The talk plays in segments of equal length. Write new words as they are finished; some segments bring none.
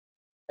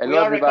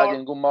Hello, everybody,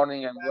 and good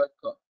morning, and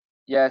welcome.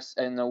 Yes,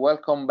 and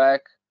welcome back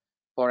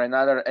for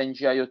another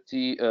ngiot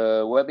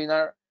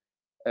webinar.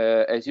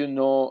 As you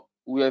know,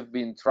 we have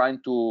been trying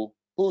to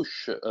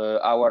push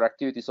our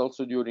activities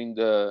also during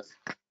the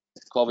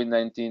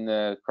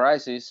COVID-19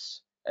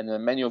 crisis,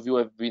 and many of you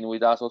have been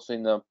with us also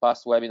in the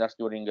past webinars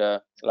during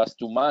the last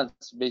 2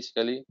 months.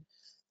 Basically,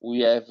 we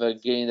have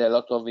gained a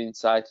lot of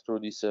insight through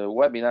these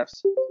webinars,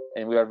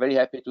 and we are very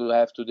happy to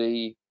have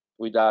today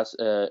with us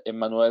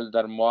Emmanuel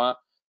Darmois,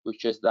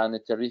 which has done a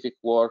terrific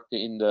work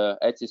in the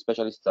ETSI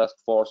Specialist Task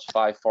Force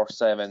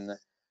 547,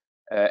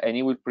 and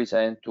he will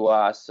present to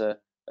us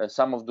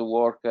some of the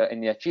work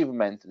and the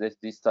achievement that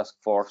this task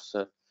force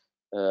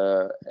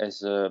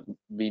has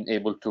been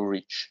able to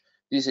reach.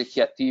 These are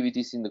key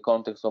activities in the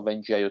context of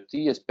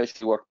ngiot,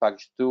 especially work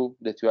package 2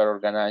 that we are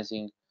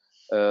organizing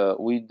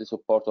with the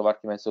support of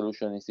Archimede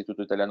Solution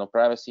Istituto Italiano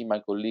Privacy. My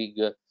colleague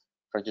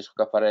Francesco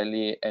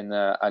Capparelli and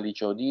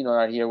Annicchino Audino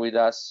are here with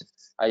us.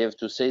 I have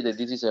to say that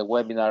this is a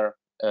webinar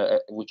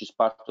which is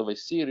part of a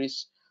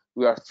series.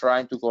 We are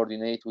trying to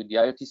coordinate with the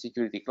IoT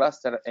security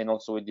cluster and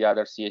also with the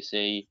other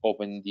CSA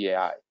Open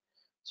DAI.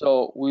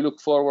 So we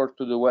look forward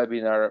to the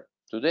webinar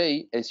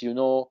today. As you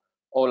know,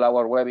 all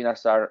our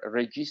webinars are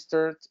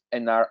registered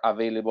and are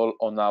available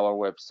on our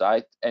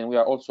website. And we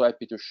are also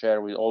happy to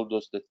share with all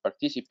those that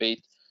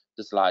participate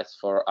the slides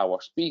for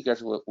our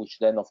speakers, which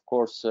then, of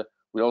course,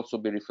 will also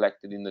be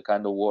reflected in the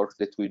kind of work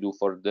that we do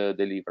for the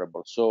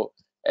deliverable. So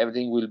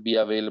everything will be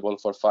available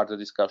for further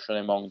discussion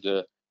among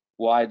the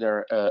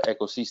wider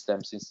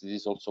ecosystem, since this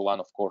is also one,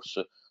 of course,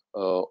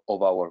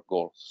 of our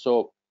goals.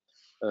 So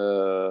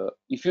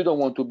if you don't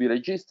want to be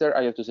registered,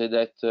 I have to say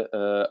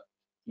that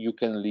you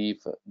can leave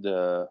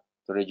the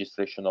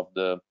registration of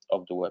the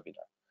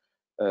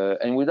webinar.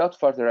 And without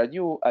further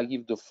ado, I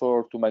give the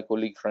floor to my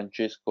colleague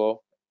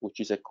Francesco, which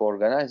is a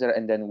co-organizer,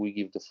 and then we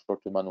give the floor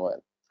to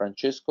Emmanuel.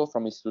 Francesco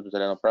from Istituto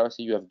Italiano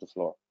Privacy, you have the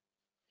floor.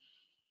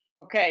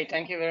 Okay,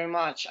 thank you very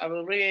much. I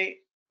would really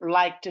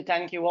like to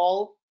thank you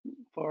all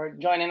for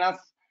joining us.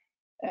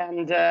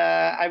 And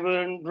I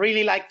would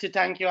really like to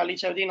thank you,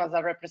 Audino, as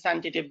a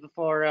representative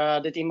for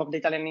the team of the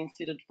Italian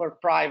Institute for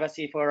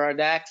Privacy, for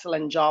the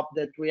excellent job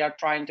that we are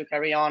trying to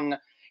carry on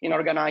in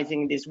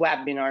organizing these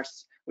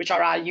webinars, which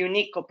are a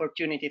unique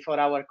opportunity for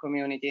our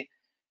community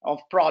of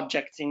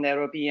projects in the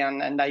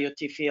European and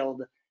IoT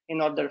field,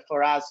 in order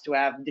for us to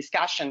have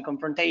discussion,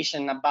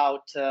 confrontation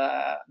about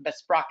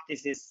best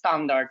practices,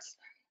 standards,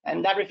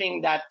 and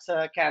everything that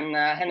can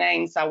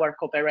enhance our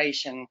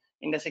cooperation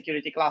in the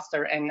security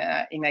cluster and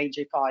in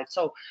AJ5.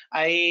 So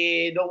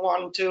I don't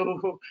want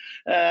to,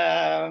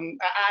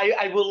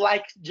 I would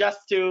like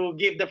just to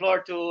give the floor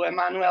to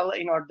Emmanuel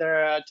in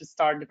order to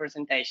start the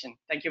presentation.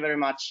 Thank you very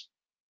much.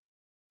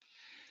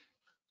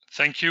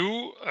 Thank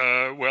you.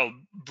 Well,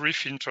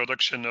 brief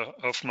introduction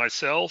of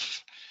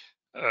myself.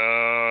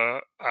 I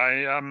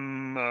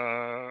am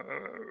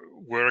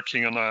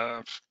working on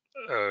a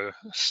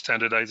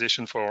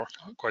standardization for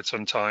quite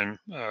some time,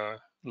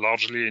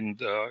 largely in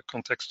the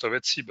context of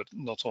ETSI, but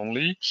not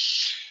only.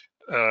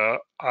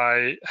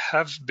 I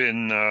have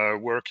been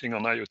working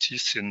on IoT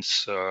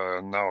since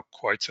now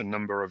quite a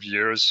number of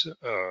years,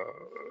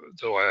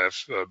 though I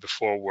have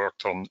before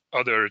worked on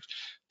other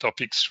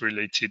topics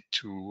related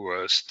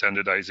to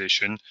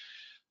standardization,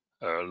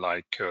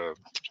 like,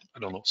 I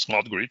don't know,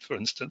 smart grid, for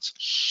instance.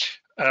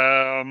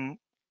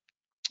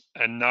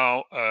 And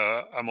now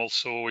I'm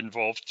also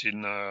involved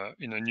in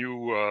a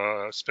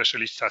new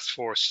specialist task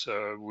force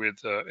with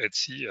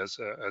ETSI as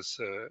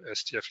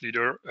STF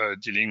leader,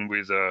 dealing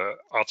with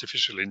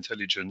artificial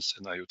intelligence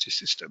and IoT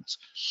systems.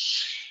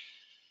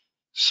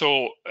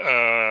 So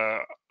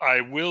I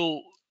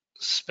will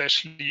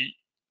especially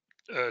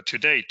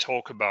today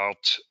talk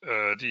about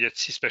the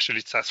ETSI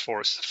Specialist Task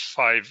Force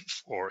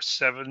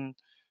 547.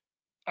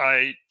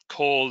 I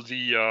call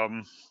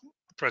the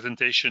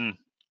presentation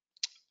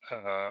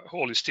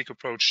holistic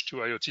approach to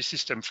IoT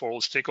system for all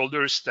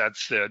stakeholders.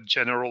 That's the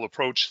general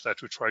approach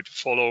that we try to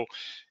follow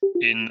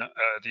in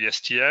the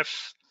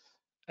STF.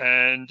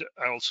 And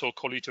I also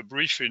call it a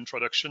brief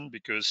introduction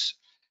because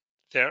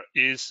there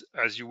is,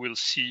 as you will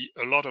see,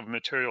 a lot of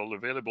material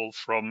available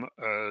from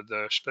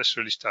the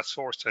Specialist Task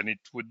Force, and it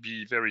would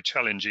be very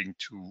challenging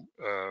to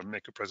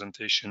make a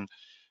presentation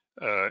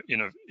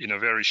in a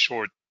very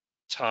short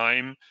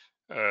time.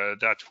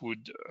 That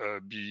would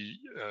be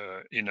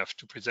enough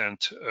to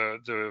present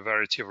the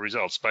variety of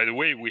results. By the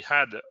way, we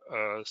had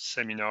a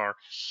seminar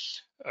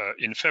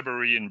in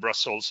February in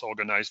Brussels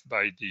organized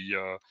by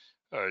the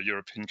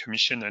European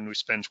Commission, and we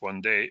spent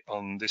one day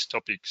on this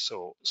topic.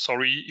 So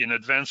sorry in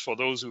advance for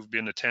those who've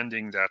been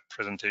attending that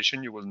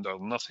presentation. You will know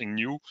nothing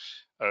new.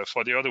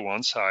 For the other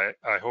ones,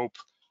 I hope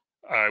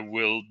I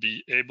will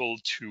be able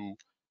to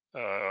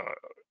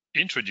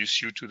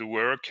introduce you to the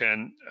work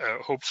and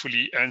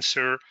hopefully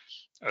answer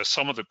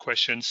some of the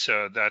questions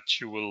that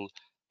you will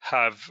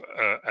have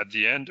at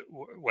the end.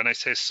 When I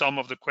say some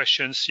of the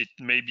questions, it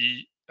may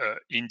be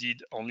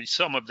indeed only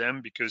some of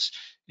them, because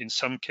in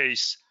some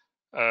case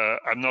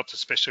I'm not a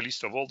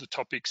specialist of all the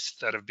topics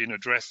that have been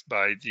addressed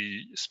by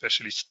the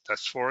specialist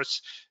task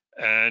force,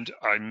 and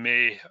I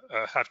may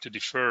have to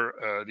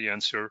defer the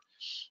answer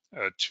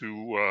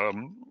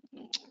to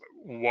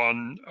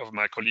one of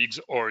my colleagues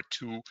or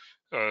to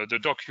the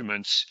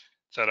documents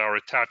that are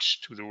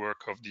attached to the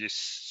work of this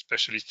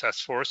specialist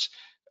task force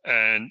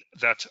and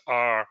that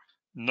are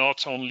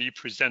not only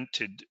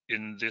presented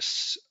in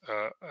this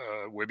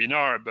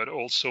webinar, but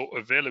also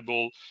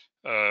available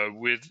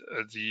with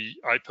the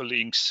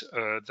hyperlinks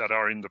that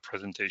are in the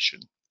presentation.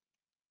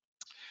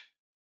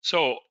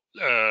 So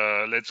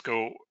let's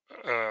go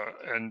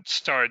and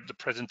start the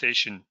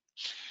presentation.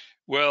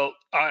 Well,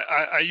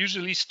 I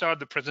usually start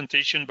the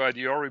presentation by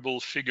the horrible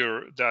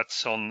figure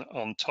that's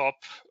on top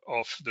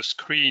of the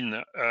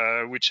screen,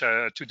 which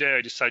today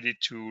I decided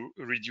to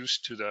reduce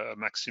to the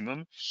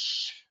maximum.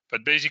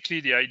 But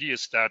basically, the idea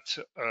is that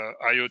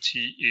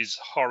IoT is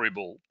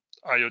horrible.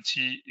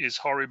 IoT is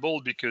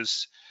horrible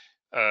because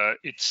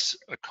it's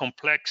a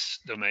complex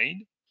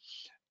domain.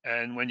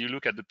 And when you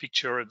look at the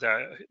picture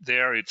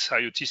there, it's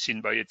IoT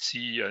seen by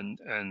ETSI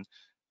and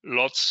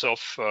lots of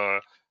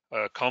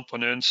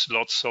components,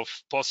 lots of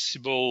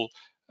possible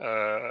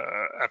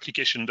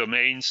application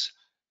domains.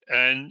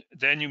 And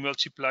then you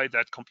multiply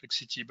that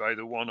complexity by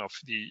the one of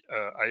the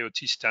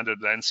IoT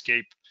standard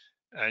landscape,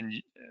 and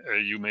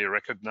you may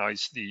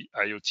recognize the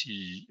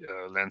IoT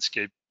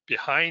landscape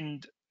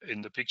behind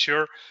in the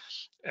picture.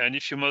 And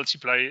if you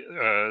multiply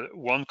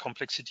one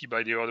complexity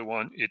by the other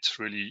one, it's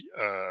really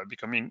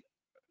becoming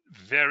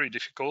very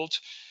difficult,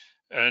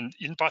 and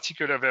in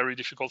particular very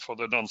difficult for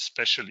the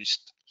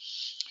non-specialist.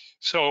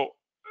 So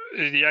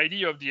the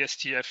idea of the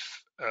STF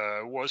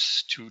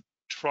was to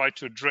try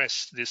to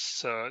address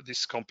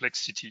this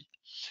complexity.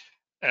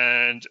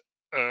 And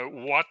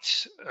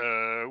what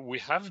we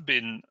have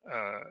been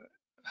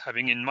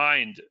having in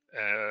mind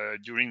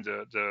during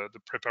the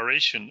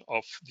preparation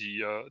of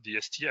the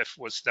STF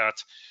was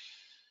that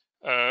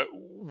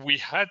we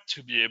had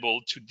to be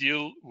able to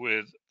deal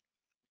with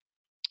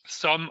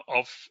some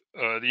of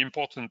the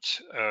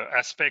important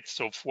aspects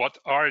of what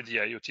are the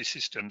IoT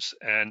systems.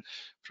 And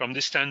from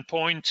this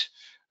standpoint,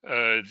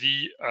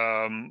 the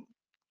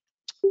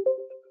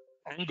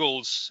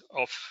angles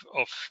of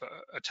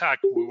attack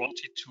we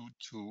wanted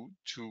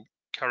to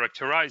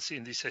characterize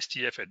in this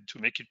STF and to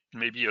make it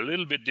maybe a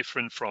little bit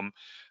different from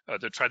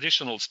the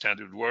traditional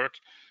standard work,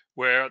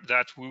 where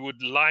that we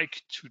would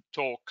like to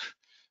talk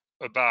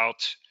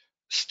about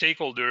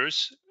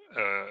stakeholders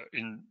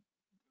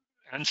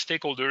and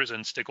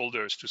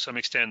stakeholders to some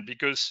extent,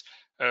 because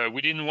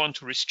we didn't want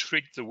to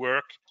restrict the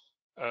work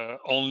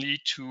only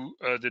to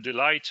the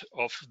delight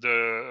of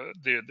the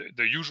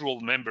usual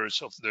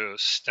members of the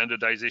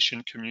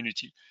standardization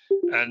community,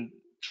 and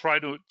try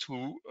to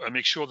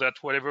make sure that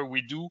whatever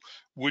we do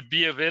would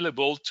be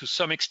available to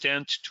some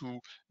extent to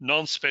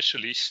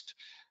non-specialists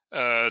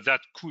that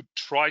could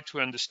try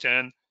to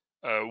understand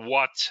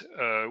what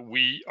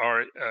we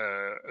are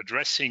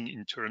addressing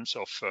in terms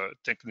of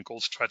technical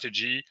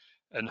strategy,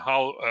 and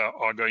how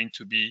are going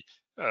to be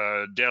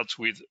dealt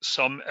with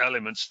some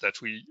elements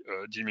that we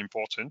deem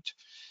important.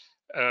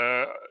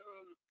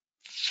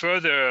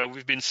 Further,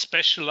 we've been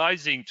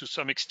specializing to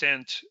some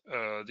extent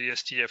the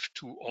STF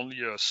to only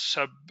a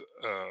sub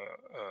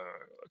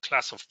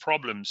class of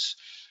problems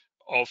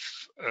of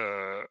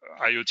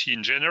IoT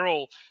in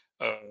general,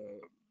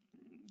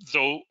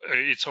 though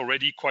it's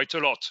already quite a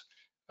lot.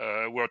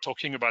 We're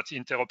talking about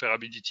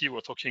interoperability,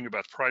 we're talking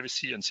about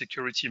privacy and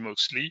security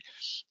mostly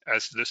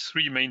as the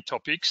three main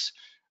topics,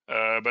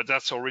 but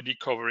that's already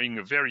covering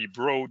a very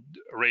broad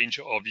range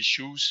of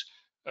issues.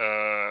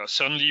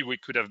 Certainly we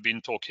could have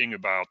been talking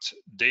about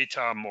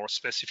data more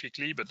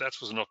specifically, but that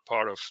was not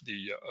part of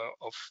the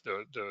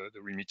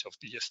remit of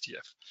the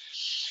STF.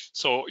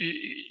 So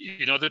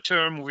in other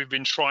terms, we've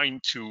been trying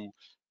to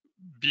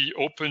be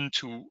open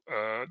to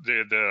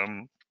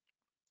the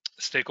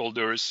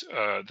stakeholders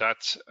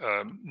that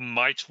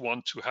might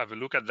want to have a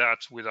look at that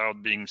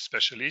without being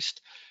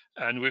specialist.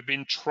 And we've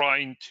been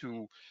trying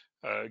to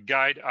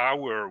guide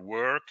our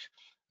work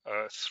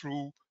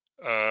through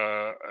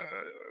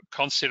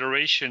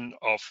consideration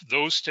of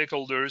those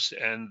stakeholders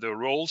and the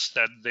roles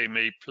that they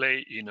may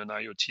play in an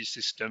IoT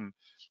system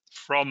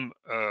from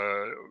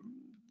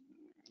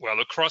well,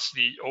 across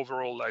the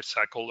overall life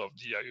cycle of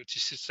the IoT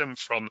system,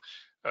 from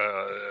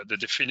the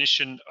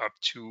definition up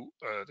to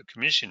the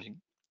commissioning.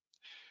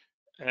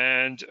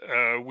 And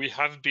we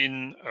have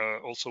been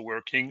also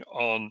working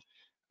on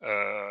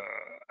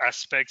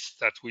aspects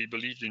that we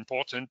believed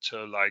important,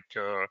 like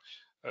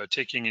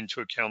taking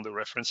into account the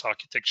reference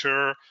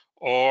architecture,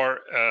 or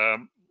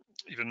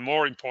even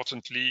more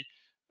importantly,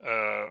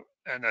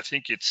 and I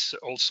think it's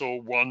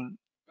also one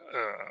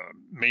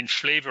main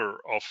flavor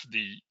of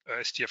the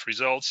STF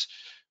results,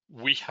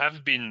 we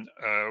have been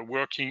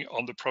working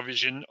on the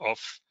provision of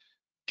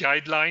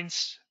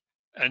guidelines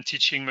and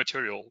teaching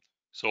material.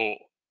 So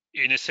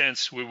in a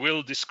sense, we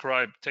will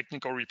describe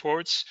technical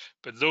reports,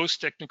 but those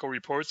technical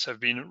reports have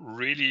been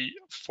really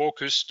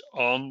focused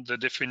on the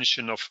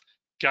definition of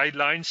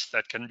guidelines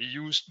that can be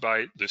used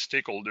by the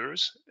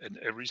stakeholders and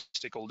every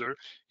stakeholder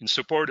in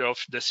support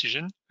of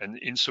decision and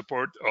in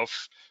support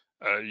of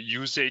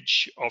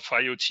usage of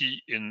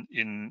IoT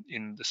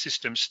in the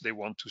systems they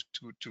want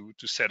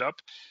to set up.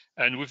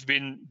 And we've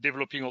been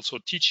developing also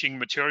teaching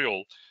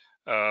material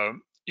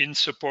in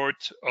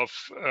support of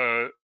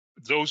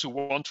those who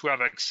want to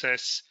have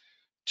access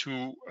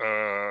to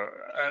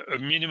a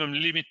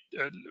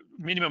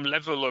minimum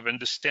level of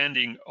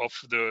understanding of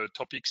the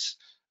topics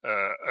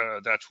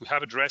that we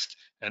have addressed.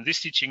 And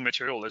this teaching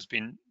material has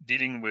been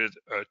dealing with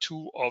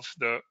two of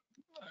the,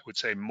 I would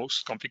say,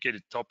 most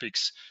complicated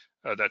topics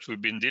that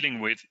we've been dealing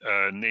with,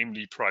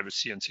 namely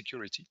privacy and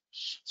security.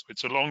 So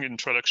it's a long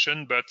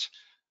introduction, but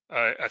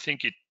I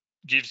think it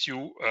gives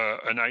you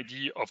an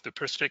idea of the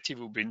perspective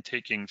we've been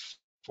taking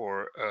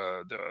for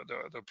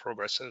the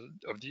progress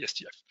of the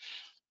STF.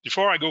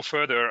 Before I go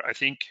further, I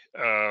think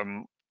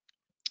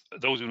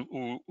those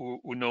who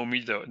know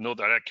me know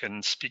that I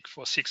can speak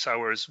for 6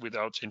 hours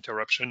without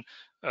interruption.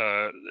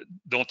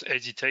 Don't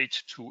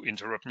hesitate to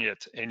interrupt me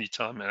at any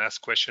time and ask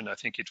questions. I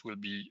think it will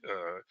be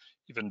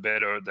even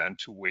better than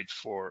to wait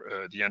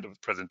for the end of the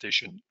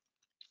presentation.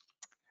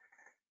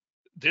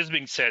 This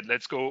being said,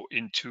 let's go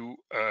into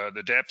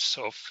the depths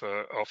of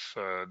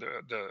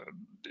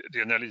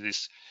the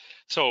analysis.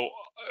 So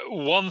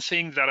one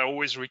thing that I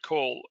always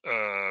recall,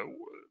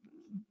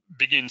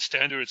 begin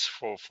standards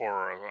for a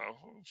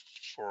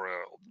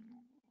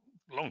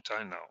long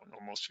time now,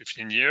 almost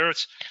 15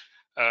 years.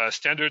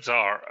 Standards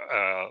are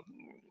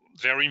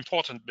very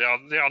important.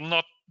 They are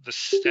not the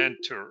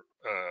center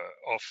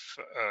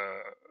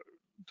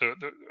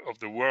of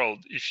the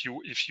world if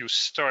you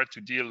start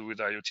to deal with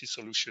IoT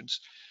solutions,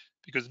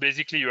 because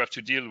basically you have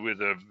to deal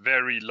with a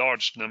very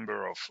large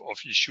number of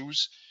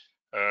issues.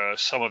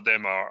 Some of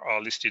them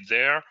are listed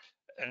there,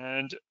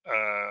 and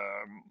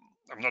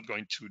I'm not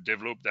going to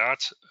develop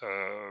that,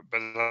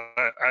 but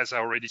as I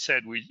already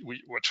said, we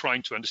were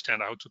trying to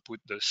understand how to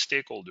put the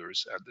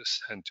stakeholders at the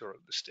center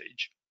of the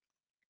stage.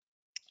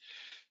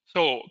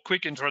 So,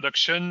 quick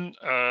introduction.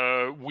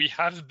 We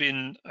have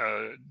been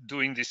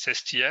doing this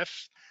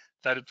STF,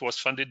 that it was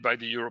funded by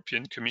the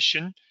European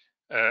Commission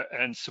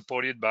and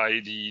supported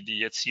by the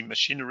ETSI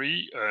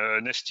machinery.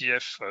 An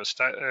STF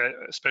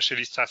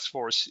specialist task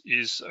force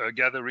is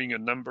gathering a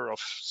number of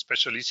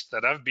specialists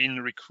that have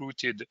been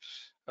recruited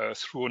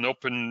through an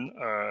open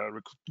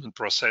recruitment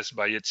process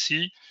by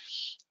ETSI,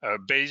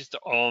 based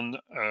on,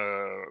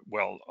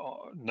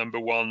 number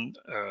one,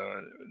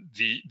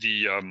 the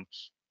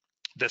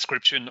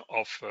description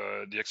of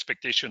the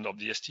expectation of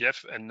the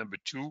STF, and number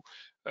two,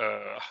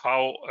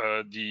 how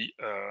the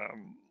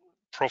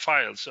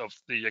profiles of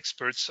the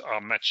experts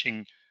are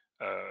matching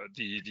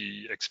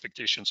the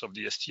expectations of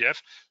the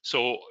STF.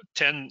 So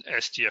 10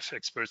 STF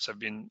experts have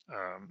been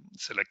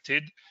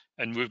selected,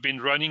 and we've been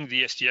running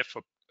the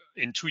STF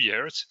in 2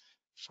 years,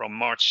 from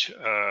March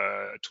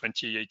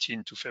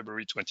 2018 to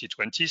February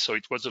 2020. So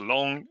it was a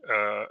long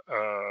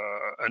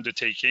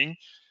undertaking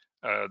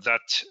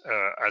that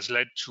has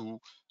led to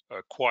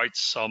quite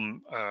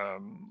some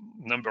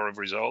number of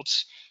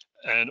results,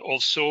 and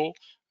also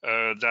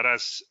that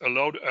has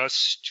allowed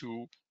us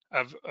to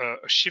have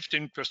a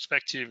shifting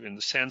perspective, in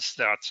the sense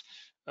that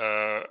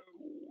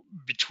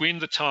between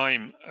the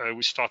time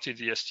we started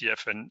the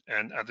STF and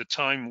at the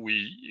time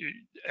we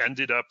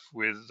ended up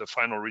with the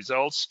final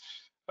results,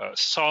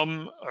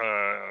 some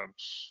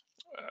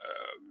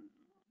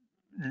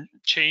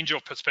change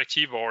of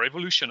perspective or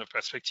evolution of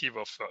perspective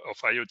of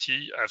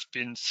IoT have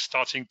been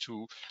starting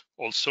to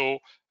also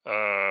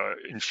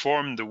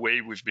inform the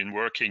way we've been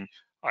working.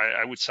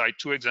 I would cite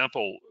two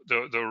examples.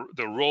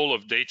 The role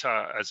of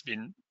data has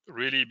been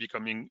really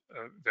becoming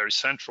very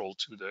central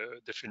to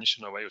the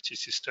definition of IoT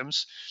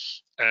systems,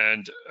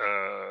 and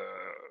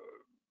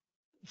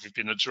we've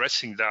been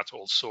addressing that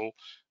also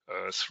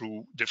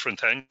through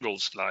different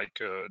angles, like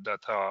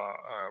data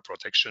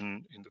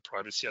protection in the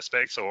privacy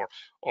aspects,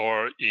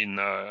 or in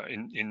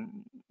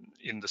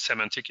the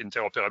semantic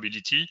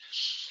interoperability.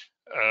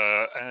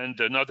 And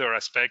another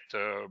aspect,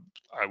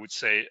 I would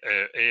say,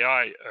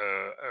 AI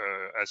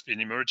has been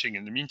emerging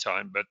in the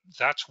meantime, but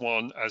that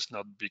one has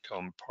not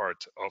become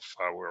part of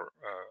our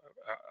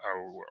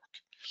work.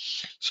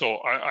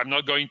 So I'm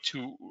not going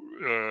to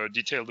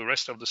detail the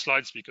rest of the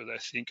slides, because I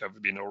think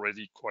I've been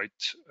already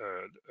quite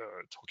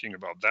talking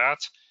about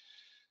that.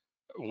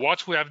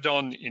 What we have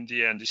done in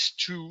the end is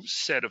two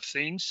set of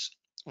things.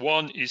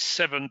 One is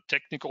 7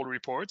 technical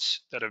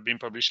reports that have been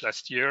published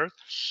last year.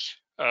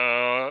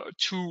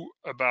 2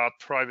 about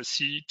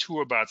privacy,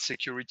 2 about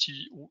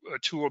security,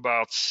 2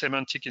 about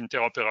semantic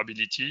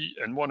interoperability,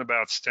 and 1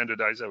 about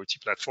standardized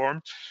IoT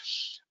platform.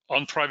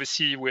 On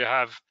privacy, we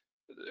have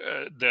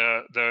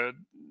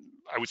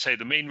I would say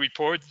the main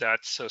report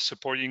that's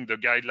supporting the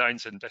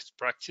guidelines and best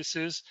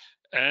practices,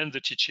 and the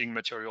teaching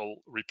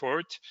material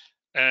report.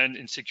 And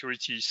in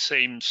security,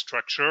 same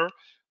structure.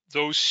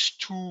 Those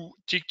 2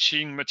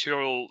 teaching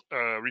material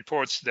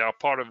reports, they are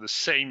part of the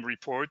same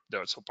report.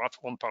 So part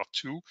 1, part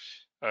 2,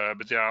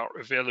 but they are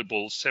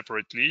available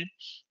separately.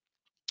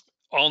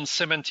 On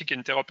semantic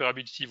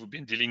interoperability, we've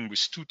been dealing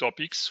with two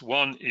topics.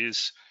 One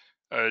is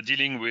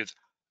dealing with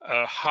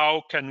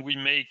how can we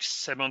make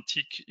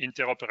semantic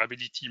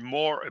interoperability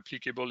more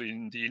applicable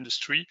in the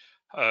industry?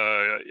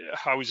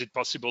 How is it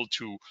possible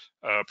to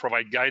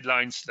provide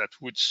guidelines that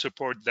would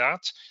support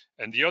that?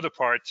 And the other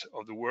part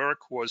of the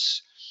work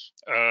was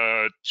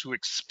to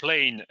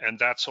explain, and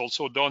that's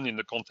also done in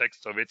the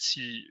context of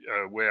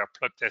ETSI, where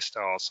plug tests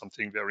are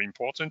something very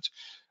important.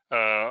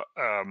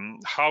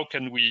 How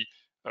can we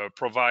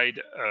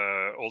provide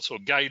also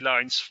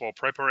guidelines for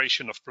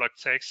preparation of plug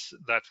tests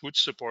that would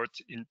support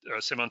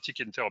semantic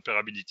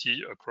interoperability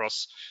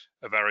across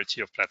a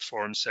variety of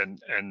platforms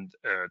and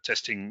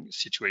testing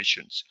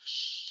situations.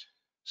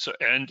 So,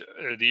 and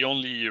the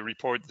only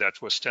report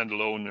that was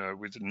standalone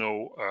with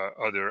no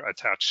other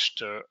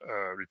attached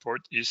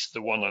report is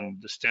the one on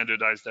the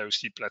standardized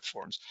IOC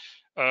platforms.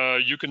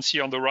 You can see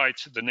on the right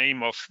the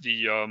name of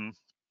the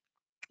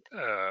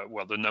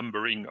well, the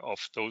numbering of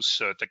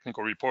those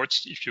technical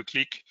reports. If you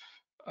click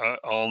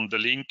on the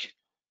link,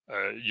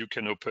 you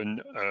can open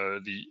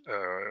the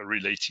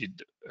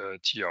related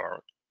TR.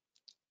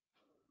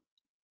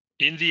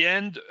 In the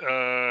end,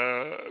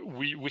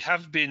 we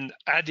have been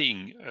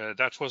adding.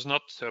 That was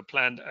not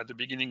planned at the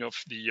beginning of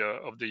the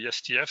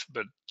STF,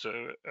 but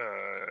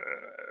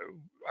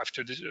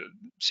after this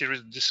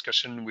serious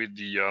discussion with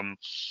the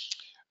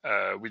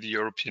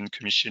European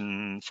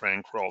Commission,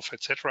 Frank, Rolf,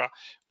 etc.,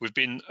 we've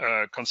been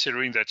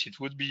considering that it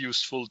would be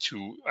useful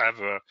to have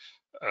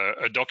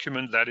a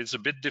document that is a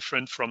bit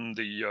different from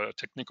the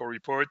technical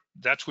report.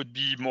 That would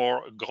be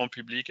more grand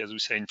public, as we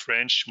say in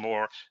French,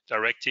 more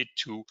directed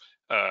to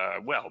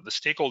well, the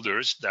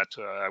stakeholders that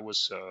I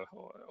was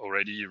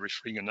already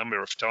referring a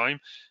number of times.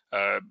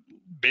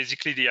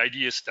 Basically, the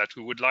idea is that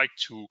we would like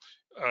to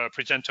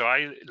present a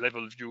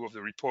high-level view of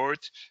the report,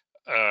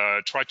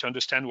 try to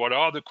understand what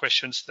are the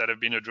questions that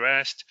have been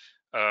addressed,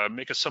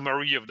 make a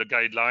summary of the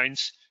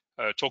guidelines,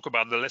 talk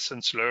about the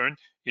lessons learned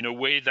in a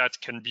way that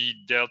can be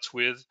dealt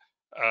with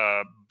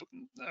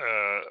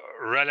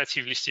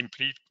relatively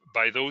simply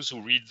by those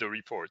who read the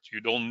report.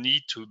 You don't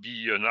need to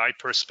be an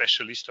hyper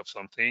specialist of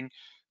something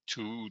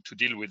to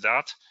deal with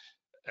that.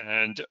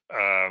 And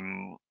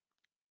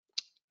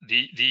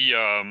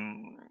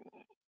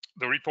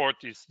the report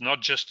is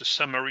not just a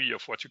summary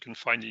of what you can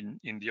find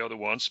in the other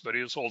ones, but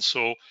it's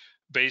also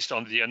based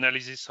on the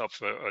analysis of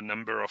a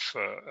number of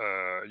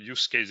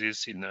use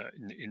cases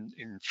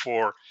in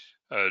four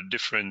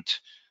different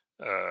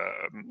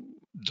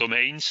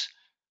domains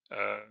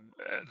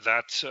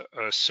that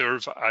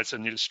serve as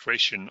an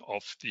illustration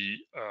of the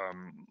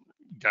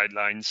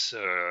guidelines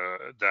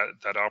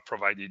that are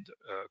provided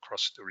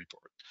across the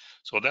report.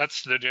 So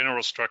that's the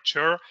general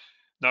structure.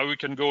 Now we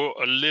can go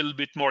a little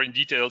bit more in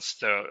details.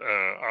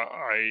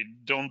 I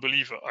don't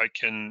believe I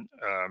can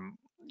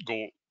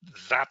go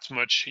that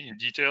much in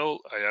detail.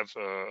 I have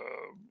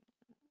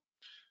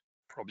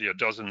probably a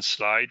dozen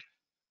slides,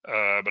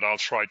 but I'll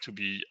try to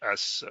be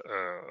as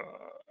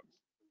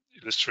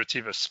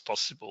illustrative as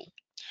possible.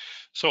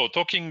 So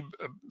talking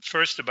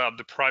first about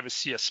the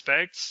privacy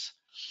aspects,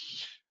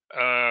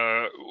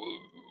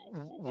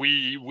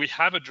 we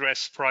have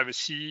addressed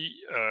privacy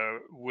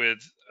with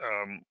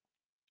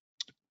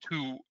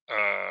two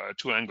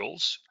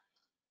angles.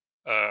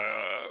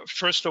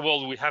 First of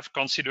all, we have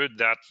considered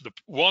that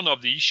one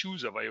of the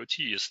issues of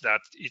IoT is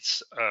that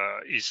it's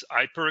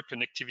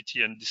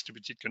hyper-connectivity and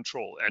distributed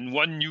control. And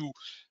when you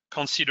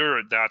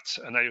consider that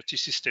an IoT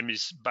system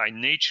is by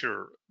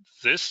nature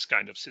this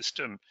kind of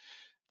system,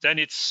 then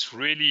it's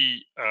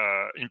really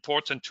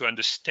important to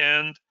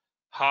understand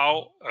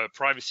how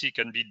privacy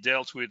can be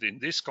dealt with in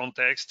this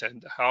context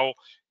and how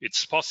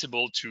it's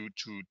possible to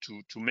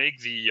make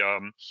the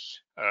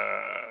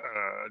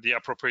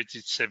appropriate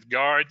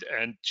safeguard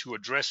and to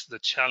address the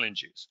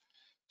challenges.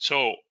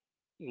 So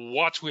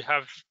what we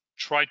have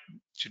tried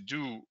to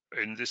do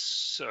in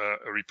this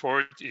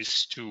report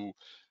is to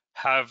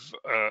have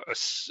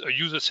a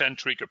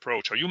user-centric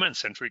approach, a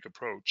human-centric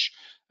approach,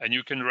 and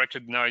you can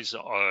recognize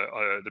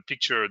the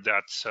picture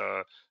that's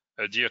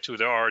dear to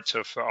the heart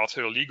of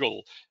Arthur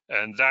Legal,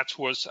 and that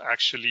was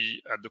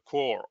actually at the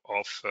core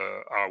of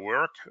our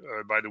work.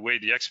 By the way,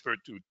 the expert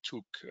who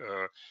took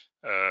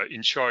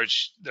in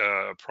charge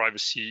the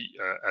privacy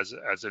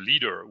as a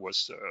leader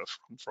was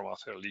from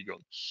Arthur Legal,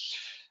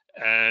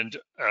 and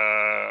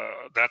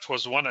that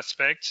was one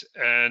aspect.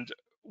 And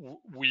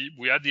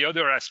we had the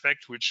other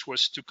aspect, which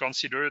was to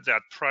consider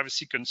that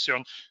privacy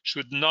concern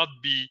should not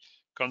be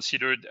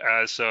considered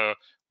as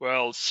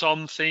well,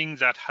 something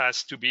that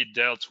has to be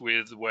dealt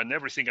with when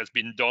everything has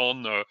been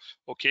done.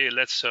 Okay,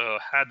 let's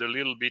add a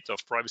little bit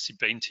of privacy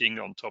painting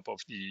on top of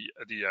the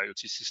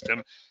IoT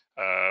system.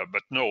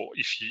 But no,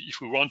 if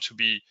we want to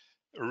be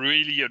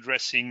really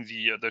addressing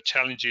the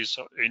challenges,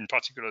 in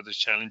particular the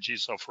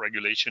challenges of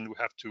regulation, we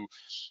have to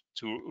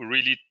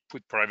really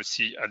put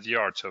privacy at the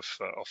heart of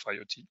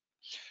IoT.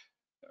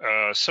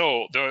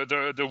 So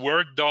the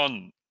work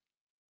done,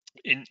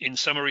 in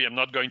summary, I'm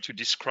not going to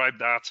describe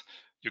that,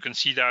 You can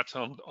see that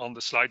on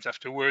the slides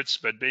afterwards,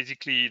 but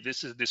basically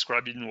this is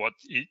describing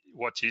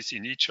what is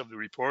in each of the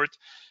report.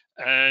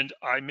 And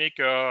I make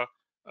a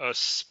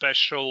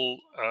special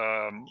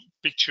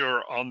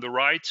picture on the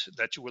right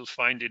that you will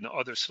find in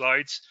other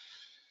slides.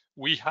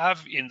 We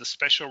have in the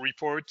special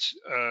report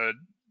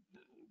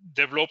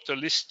developed a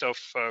list of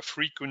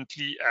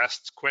frequently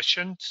asked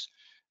questions,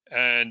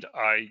 and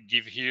I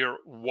give here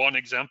one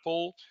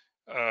example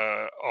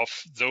of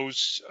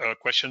those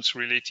questions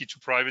related to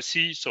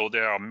privacy. So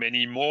there are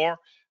many more.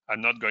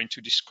 I'm not going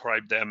to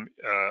describe them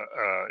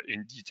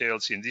in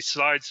details in these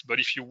slides, but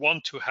if you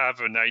want to have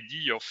an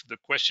idea of the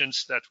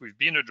questions that we've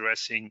been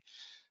addressing,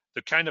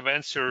 the kind of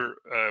answer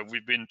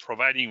we've been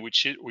providing,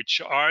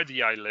 which are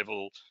the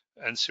high-level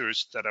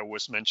answers that I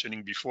was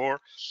mentioning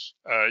before,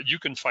 you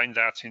can find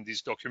that in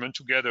this document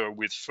together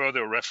with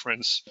further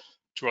reference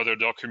to other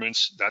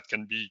documents that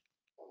can be,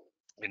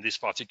 in this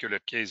particular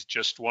case,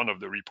 just one of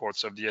the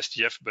reports of the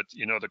STF, but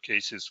in other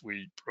cases,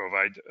 we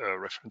provide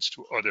reference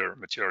to other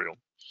material.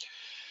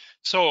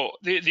 So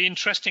the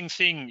interesting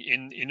thing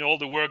in all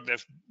the work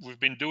that we've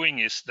been doing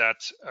is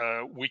that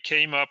we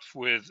came up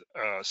with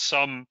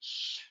some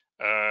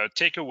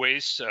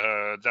takeaways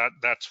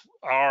that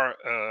are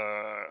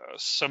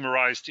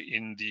summarized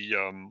in the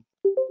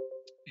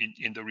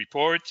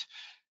report.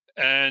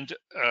 And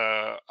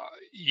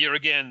here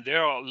again,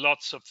 there are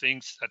lots of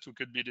things that we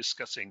could be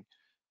discussing.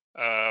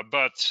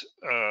 But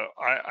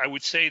I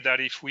would say that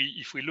if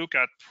we look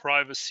at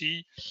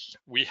privacy,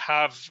 we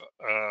have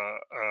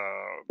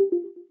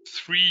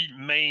three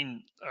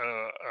main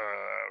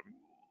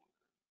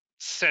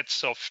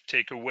sets of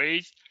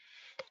takeaways.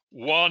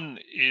 One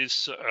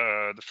is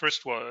the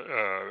first one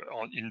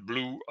in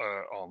blue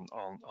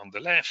on the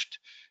left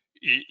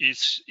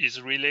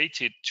is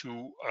related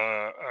to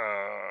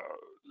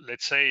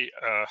let's say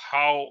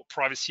how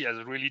privacy has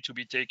really to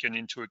be taken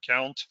into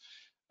account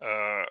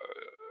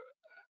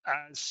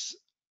as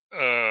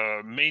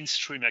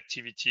mainstream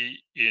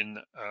activity in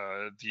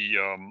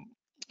the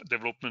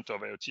development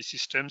of IoT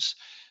systems,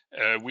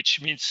 which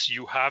means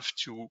you have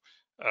to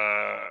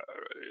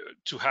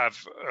have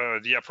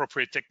the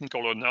appropriate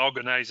technical and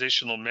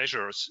organizational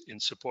measures in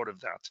support of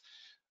that.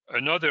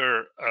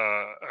 Another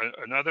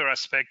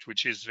aspect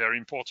which is very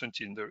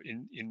important in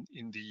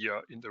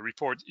the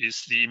report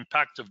is the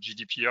impact of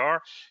GDPR.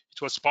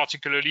 It was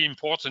particularly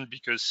important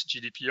because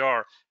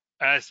GDPR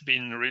has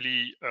been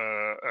really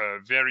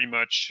very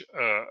much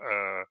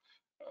a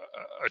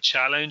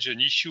challenge, an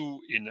issue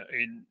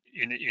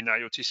in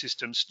IoT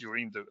systems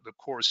during the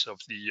course of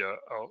the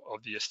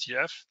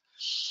STF.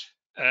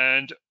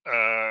 And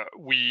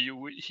we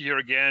here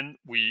again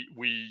we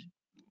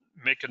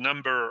make a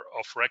number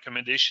of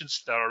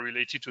recommendations that are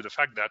related to the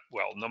fact that,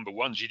 well, number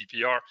one,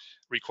 GDPR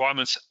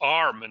requirements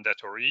are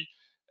mandatory,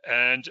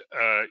 and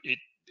it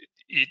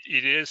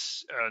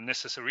is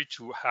necessary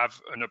to have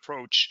an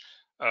approach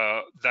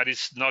that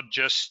is not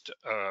just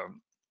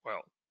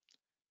well,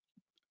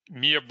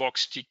 mere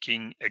box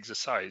ticking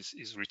exercise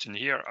is written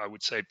here. I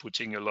would say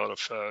putting a lot of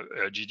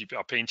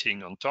GDPR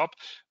painting on top,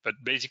 but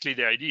basically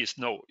the idea is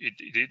no,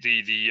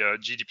 the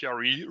GDPR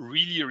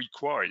really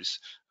requires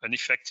an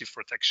effective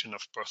protection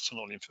of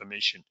personal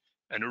information,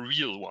 and a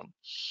real one.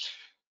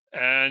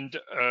 And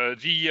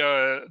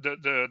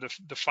the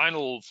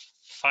final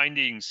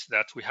findings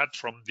that we had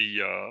from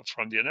the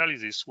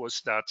analysis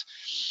was that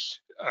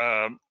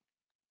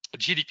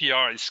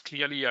GDPR is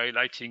clearly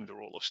highlighting the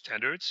role of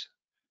standards,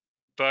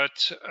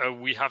 but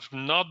we have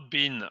not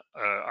been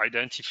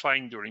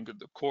identifying during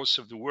the course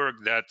of the work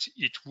that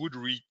it would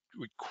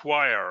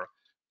require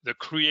the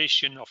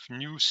creation of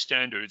new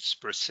standards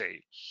per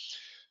se.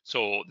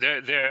 So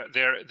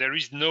there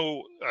is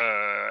no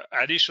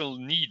additional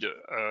need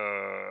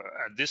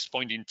at this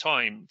point in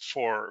time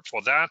for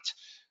that,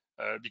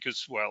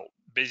 because, well,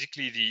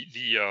 basically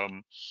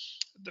the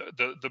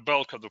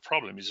bulk of the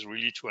problem is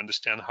really to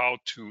understand how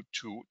to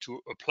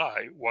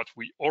apply what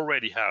we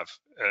already have,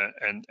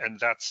 and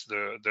that's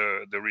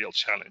the real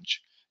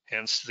challenge.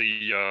 Hence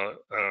the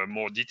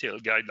more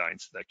detailed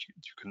guidelines that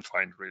you can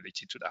find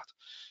related to that.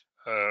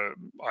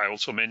 I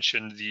also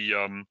mentioned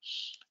the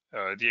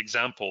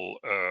example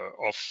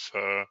of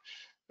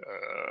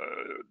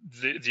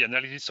the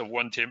analysis of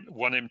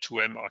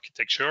 1M2M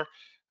architecture.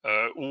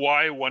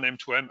 Why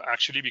 1M2M?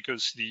 Actually,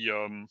 because the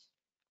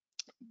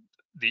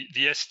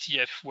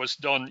STF was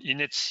done in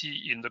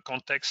ETSI in the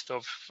context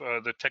of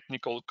the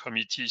technical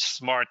committee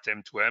Smart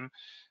M2M,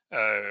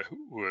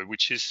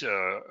 which is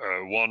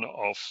one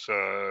of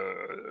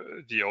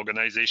the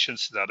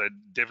organizations that are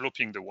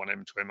developing the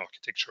 1M2M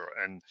architecture,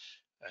 and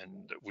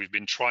we've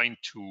been trying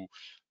to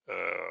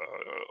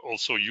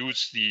also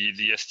use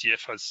the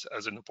STF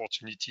as an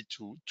opportunity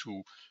to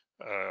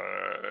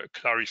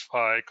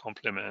clarify,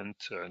 complement,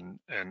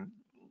 and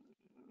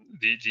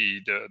the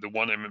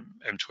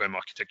 1M2M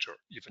architecture,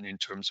 even in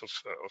terms of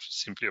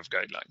simply of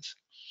guidelines.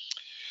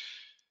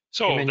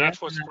 So Emmanuel,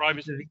 that was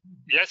privacy.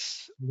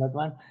 Yes. That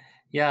one.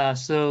 Yeah.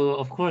 So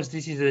of course,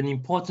 this is an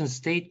important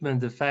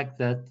statement. The fact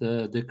that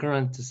the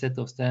current set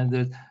of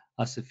standards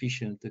are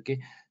sufficient. Okay,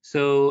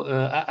 so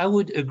I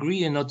would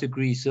agree and not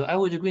agree. So I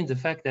would agree in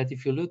the fact that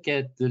if you look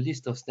at the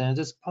list of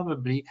standards,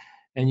 probably,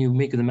 and you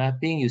make the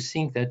mapping, you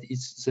think that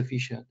it's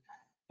sufficient.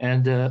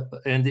 And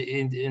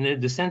in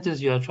the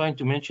sentence you are trying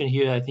to mention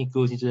here, I think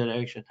goes into that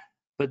direction.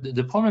 But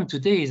the problem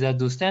today is that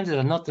those standards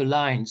are not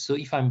aligned. So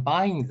if I'm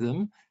buying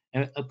them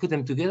and I put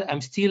them together,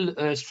 I'm still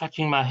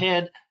scratching my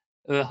head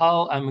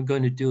how I'm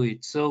going to do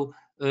it. So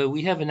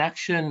we have an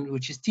action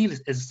which is still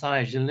at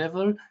strategy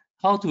level,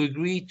 how to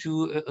agree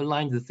to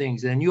align the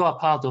things. And you are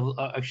part of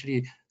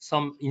actually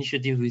some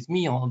initiative with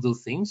me on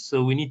those things.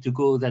 So we need to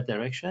go that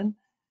direction.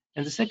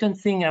 And the second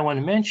thing I want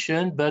to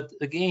mention, but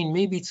again,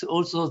 maybe it's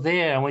also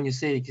there when you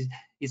say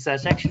it's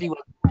actually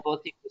what about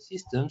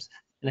ecosystems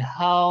and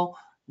how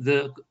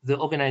the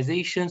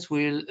organizations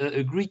will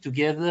agree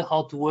together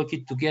how to work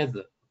it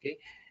together. Okay,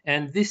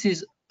 and this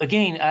is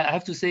again, I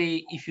have to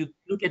say, if you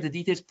look at the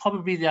details,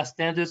 probably there are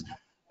standards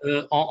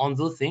on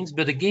those things,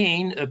 but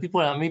again,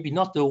 people are maybe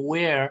not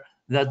aware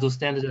that those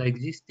standards are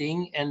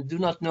existing and do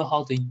not know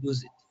how to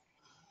use it.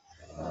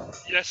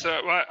 Yes,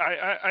 well,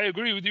 I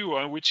agree with you,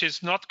 which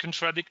is not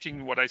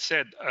contradicting what I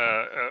said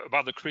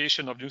about the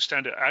creation of new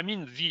standard. I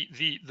mean,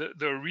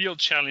 the real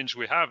challenge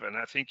we have, and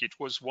I think it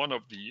was one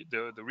of the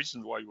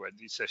reasons why we had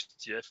this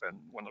FTF and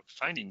one of the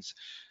findings,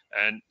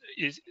 and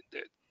is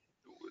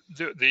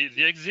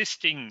the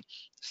existing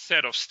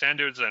set of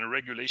standards and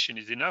regulation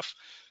is enough,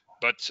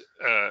 but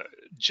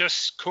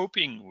just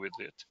coping with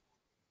it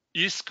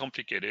is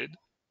complicated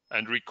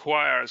and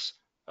requires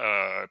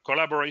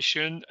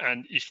collaboration,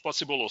 and if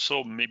possible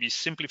also maybe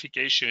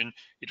simplification.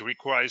 It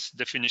requires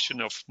definition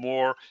of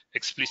more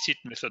explicit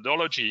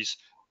methodologies.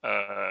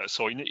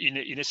 So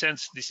in a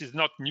sense, this is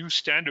not new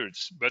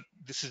standards, but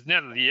this is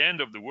not the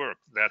end of the work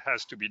that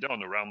has to be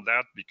done around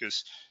that,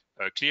 because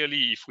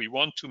clearly if we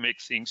want to make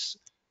things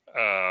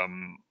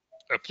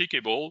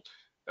applicable,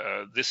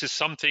 this is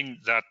something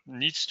that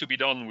needs to be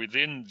done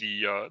within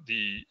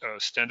the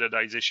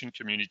standardization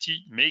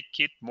community, make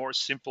it more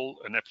simple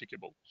and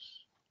applicable.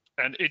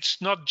 And it's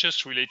not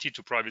just related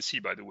to privacy,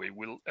 by the way.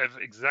 We'll have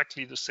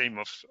exactly the same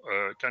of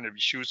kind of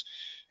issues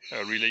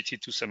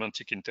related to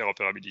semantic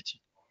interoperability.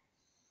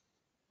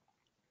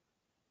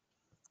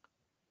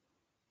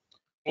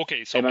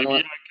 Okay, so Emmanuel,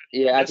 maybe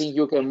yes? I yes? think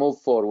you can move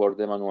forward,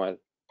 Emmanuel.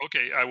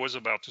 Okay, I was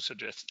about to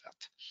suggest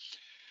that.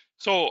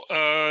 So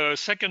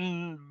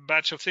second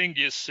batch of thing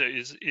is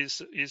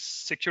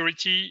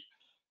security.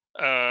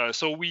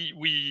 So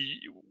we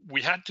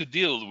had to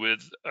deal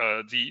with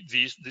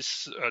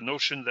this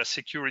notion that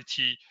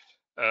security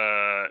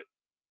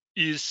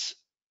is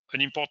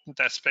an important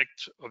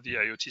aspect of the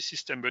IoT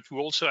system, but we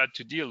also had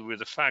to deal with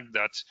the fact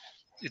that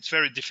it's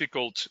very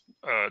difficult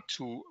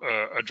to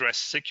address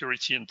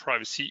security and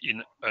privacy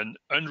in an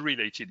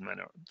unrelated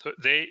manner.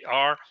 They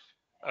are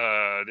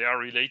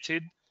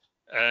related.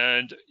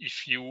 And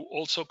if you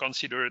also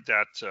consider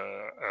that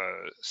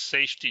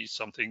safety is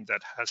something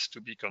that has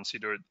to be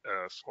considered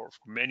for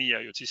many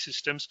IoT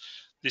systems,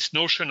 this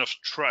notion of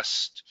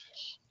trust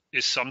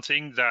is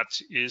something that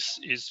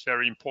is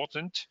very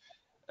important.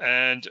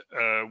 And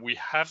we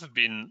have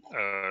been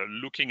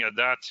looking at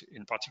that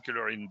in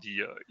particular in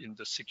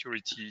the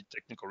security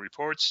technical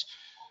reports,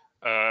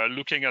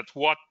 looking at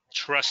what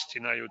trust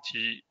in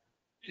IoT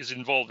is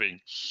involving.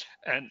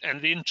 And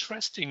the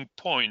interesting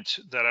point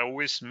that I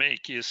always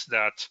make is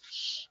that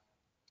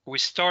we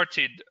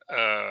started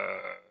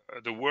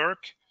the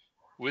work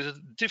with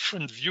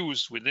different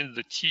views within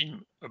the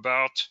team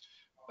about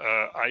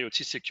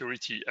IoT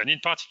security, and in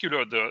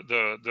particular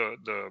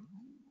the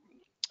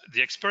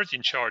expert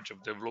in charge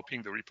of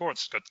developing the report,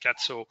 Scott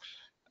Katzo,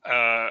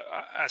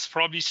 has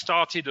probably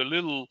started a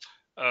little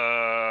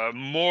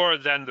more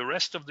than the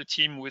rest of the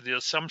team with the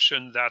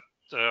assumption that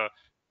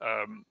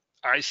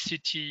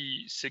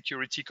ICT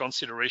security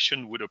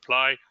consideration would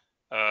apply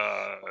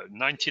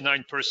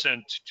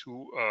 99%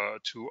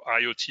 to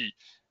IoT.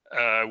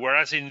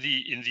 Whereas in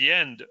the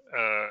end,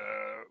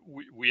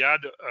 we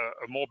had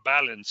a more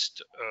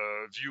balanced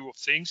view of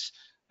things,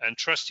 and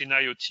trust in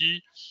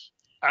IoT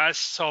has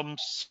some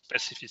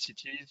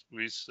specificities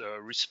with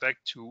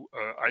respect to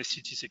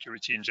ICT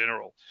security in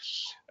general,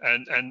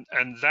 and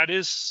that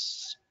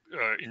is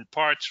in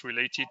part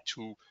related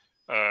to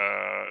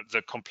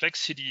the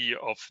complexity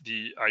of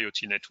the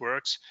IoT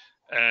networks,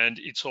 and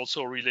it's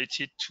also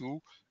related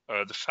to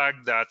the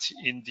fact that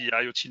in the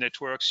IoT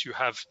networks you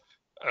have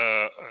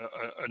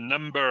a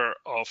number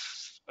of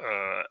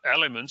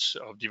elements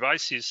of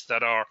devices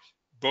that are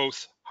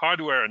both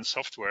hardware and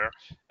software,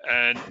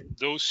 and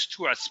those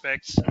two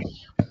aspects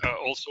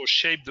also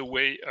shape the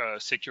way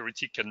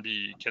security can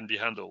be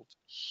handled.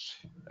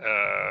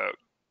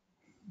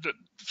 The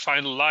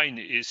final line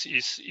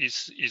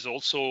is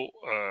also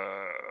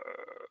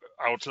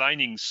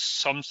outlining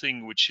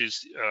something which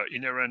is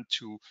inherent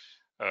to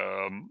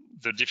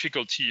the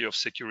difficulty of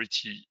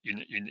security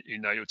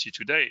in IoT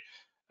today,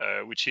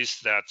 which is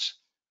that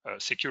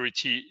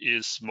security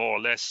is more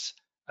or less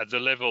at the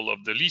level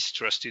of the least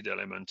trusted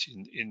element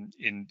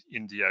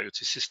in the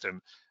IoT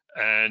system.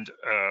 And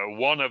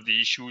one of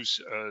the issues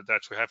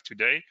that we have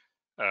today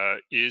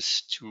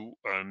is to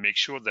make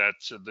sure that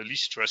the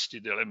least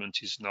trusted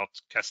element is not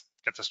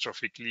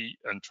catastrophically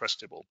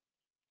untrustable.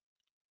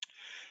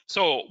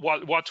 So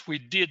what we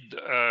did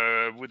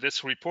with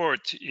this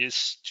report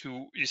is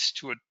to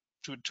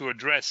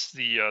address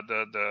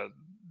the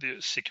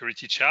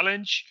security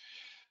challenge,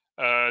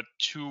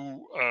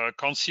 to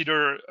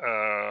consider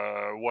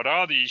what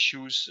are the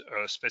issues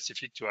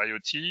specific to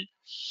IoT,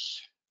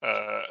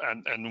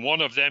 and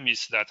one of them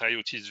is that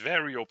IoT is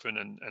very open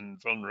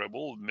and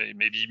vulnerable,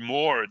 maybe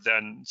more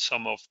than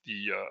some of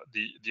the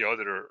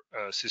other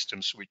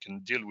systems we can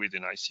deal with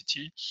in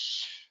ICT.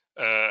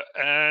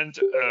 And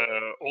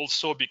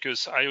also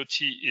because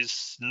IoT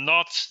is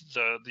not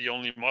the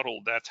only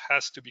model that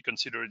has to be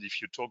considered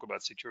if you talk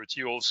about security.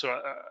 You also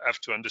have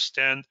to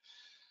understand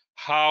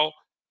how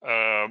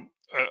a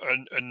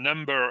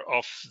number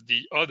of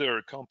the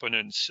other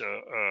components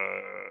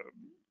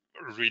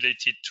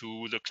related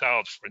to the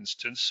cloud, for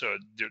instance,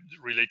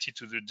 related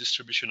to the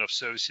distribution of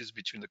services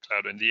between the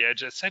cloud and the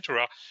edge,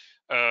 etc.,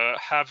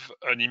 have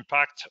an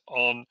impact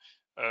on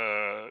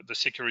the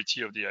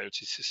security of the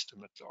IoT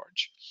system at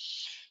large.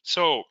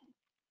 So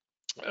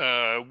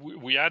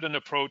we had an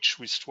approach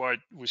which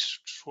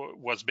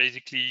was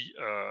basically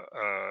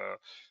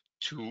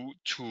to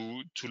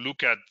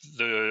look at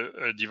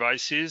the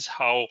devices,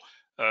 how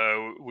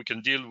we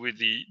can deal with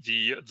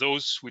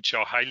those which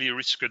are highly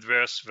risk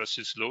adverse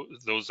versus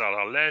those that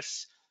are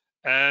less,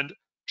 and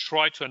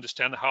try to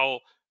understand how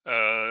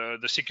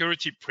the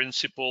security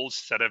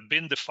principles that have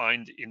been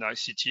defined in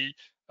ICT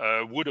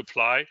would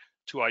apply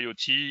to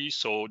IoT,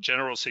 so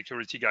general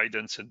security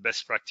guidance and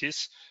best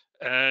practice,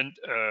 and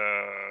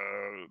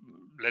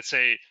let's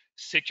say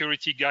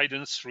security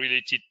guidance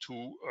related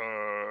to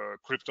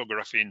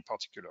cryptography in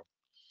particular.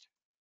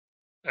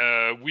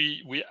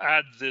 We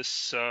add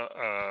these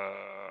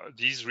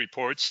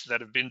reports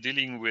that have been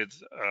dealing with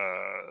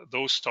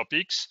those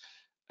topics,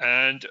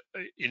 and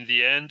in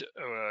the end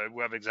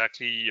we have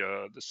exactly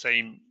the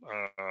same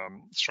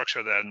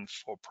structure than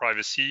for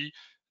privacy.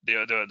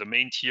 The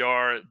main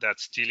TR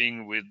that's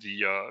dealing with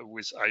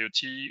with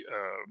IoT,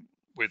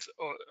 with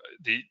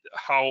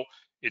how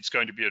it's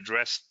going to be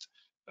addressed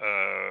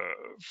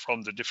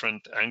from the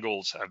different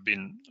angles I've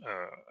been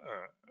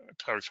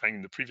clarifying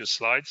in the previous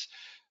slides.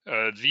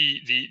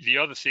 The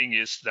other thing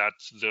is that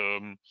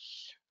the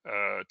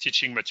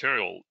teaching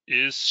material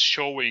is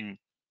showing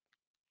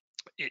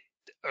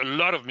a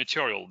lot of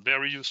material,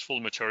 very useful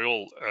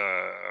material,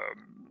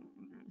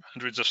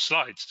 hundreds of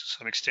slides to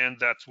some extent,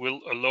 that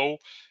will allow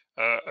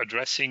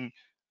addressing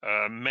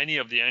many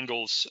of the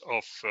angles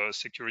of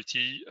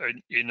security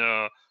in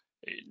a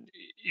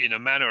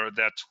manner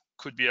that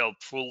could be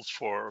helpful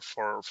for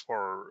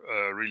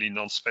really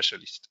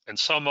non-specialists. And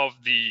some of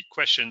the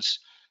questions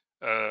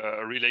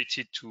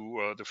related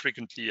to the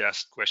frequently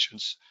asked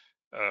questions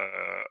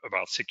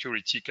about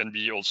security can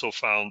be also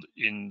found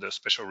in the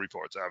special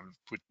reports. I've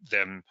put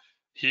them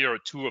here,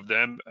 2 of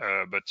them,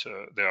 but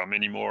there are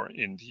many more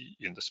in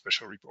the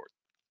special report.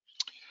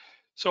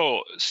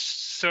 So,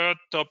 third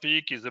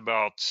topic is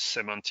about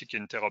semantic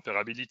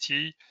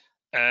interoperability,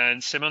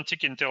 and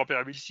semantic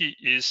interoperability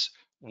is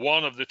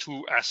one of the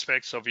 2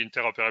 aspects of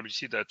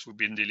interoperability that we've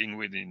been dealing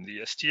with in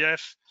the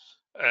STF,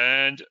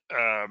 and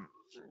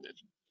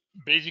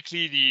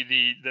basically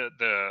the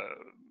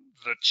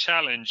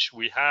challenge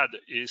we had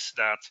is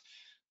that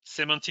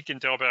semantic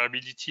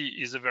interoperability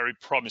is a very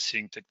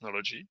promising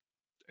technology.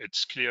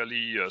 It's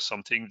clearly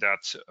something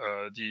that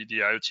the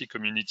IoT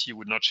community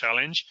would not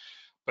challenge.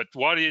 But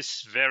what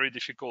is very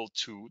difficult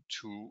to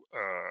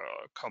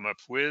come up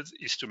with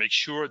is to make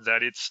sure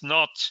that it's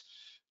not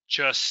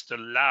just a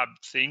lab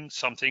thing,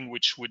 something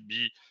which would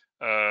be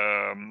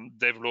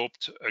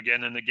developed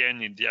again and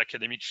again in the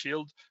academic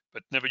field,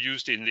 but never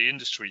used in the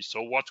industry.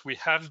 So what we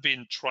have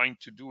been trying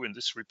to do in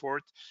this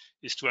report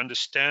is to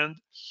understand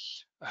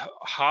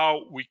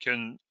how we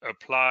can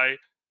apply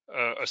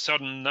a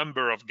certain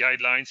number of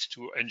guidelines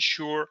to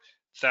ensure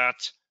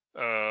that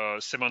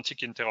semantic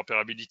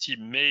interoperability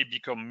may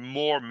become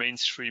more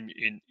mainstream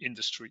in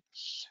industry.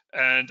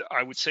 And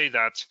I would say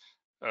that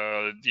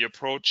the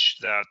approach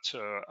that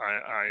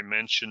I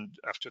mentioned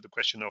after the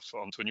question of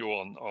Antonio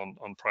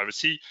on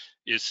privacy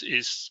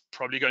is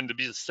probably going to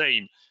be the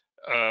same.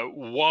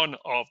 One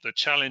of the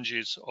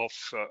challenges of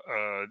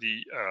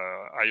the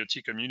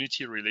IoT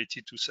community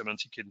related to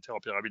semantic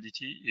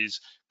interoperability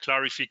is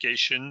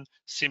clarification,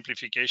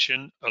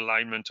 simplification,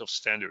 alignment of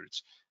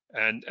standards.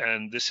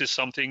 And this is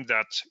something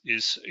that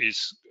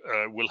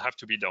will have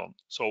to be done.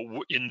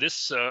 So in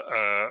this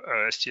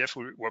STF,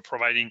 we're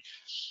providing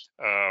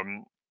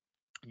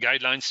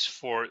guidelines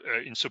for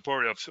in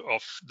support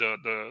of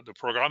the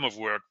program of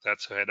work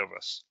that's ahead of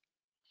us.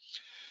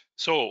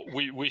 So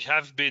we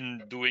have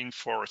been doing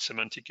for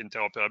semantic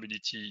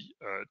interoperability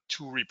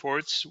 2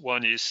 reports.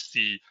 One is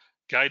the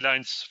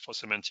guidelines for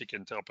semantic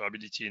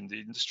interoperability in the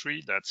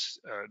industry, that's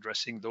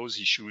addressing those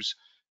issues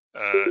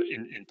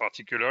in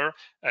particular.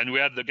 And we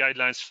had the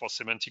guidelines for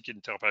semantic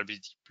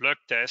interoperability plug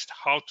test,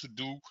 how to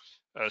do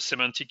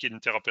semantic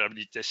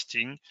interoperability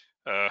testing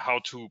how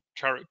to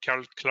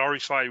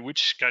clarify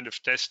which kind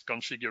of test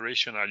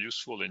configuration are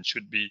useful and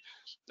should be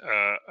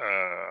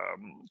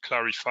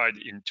clarified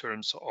in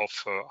terms of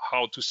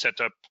how to set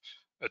up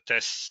a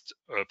test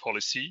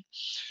policy.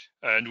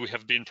 And we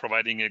have been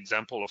providing an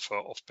example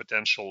of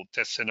potential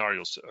test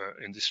scenarios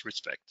in this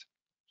respect.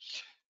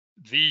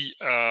 The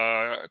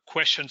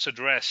questions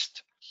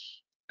addressed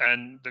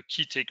and the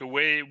key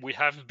takeaway, we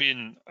have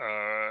been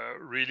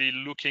really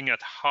looking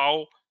at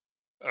how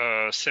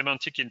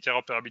semantic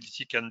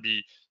interoperability can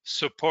be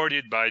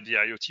supported by the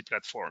IoT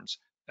platforms.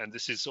 And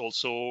this is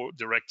also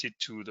directed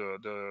to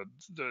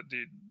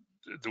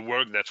the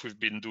work that we've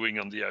been doing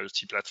on the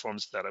IoT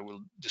platforms that I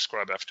will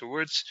describe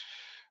afterwards.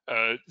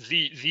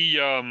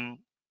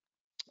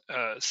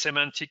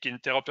 Semantic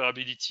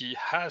interoperability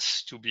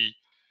has to be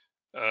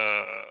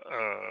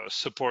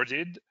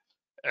supported.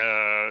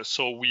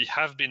 So we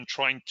have been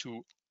trying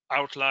to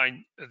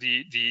outline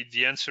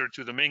the answer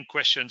to the main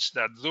questions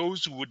that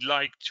those who would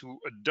like to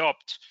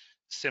adopt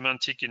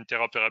semantic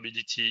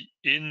interoperability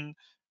in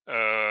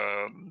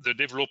the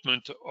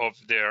development of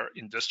their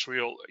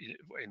industrial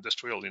in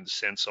the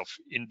sense of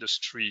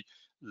industry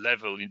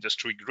level,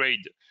 industry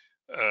grade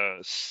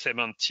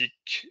semantic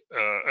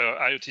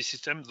IoT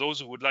system, those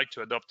who would like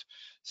to adopt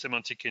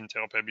semantic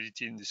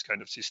interoperability in this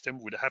kind of system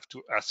would have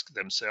to ask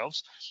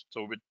themselves.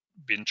 So we've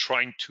been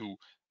trying to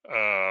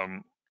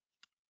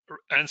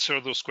answer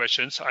those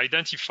questions,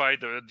 identify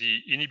the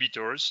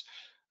inhibitors,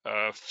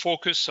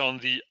 focus on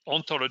the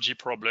ontology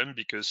problem,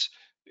 because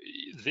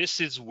this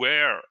is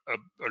where a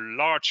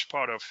large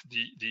part of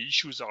the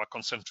issues are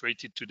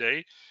concentrated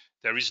today.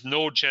 There is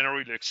no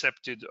generally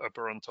accepted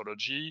upper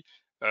ontology.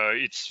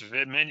 It's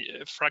very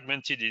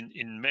fragmented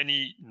in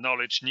many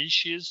knowledge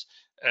niches,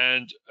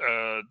 and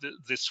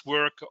this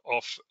work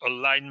of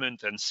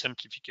alignment and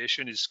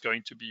simplification is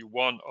going to be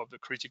one of the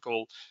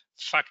critical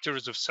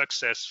factors of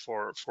success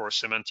for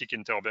semantic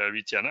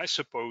interoperability. And I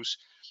suppose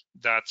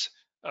that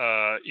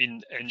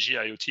in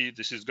NG-IoT,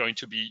 this is going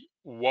to be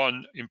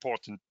one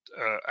important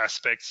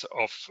aspect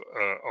of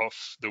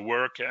the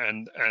work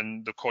and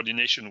the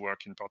coordination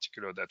work in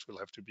particular that will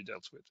have to be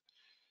dealt with.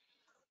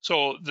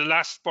 So the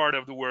last part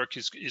of the work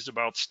is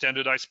about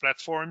standardized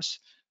platforms.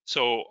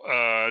 So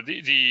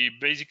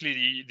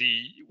basically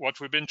what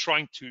we've been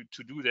trying to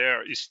do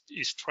there is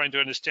trying to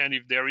understand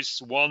if there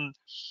is one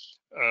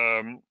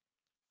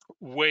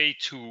way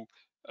to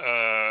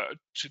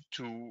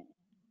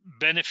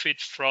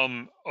benefit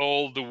from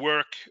all the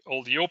work,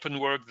 all the open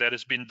work that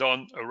has been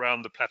done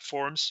around the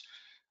platforms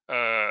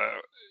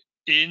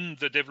in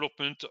the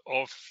development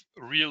of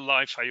real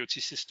life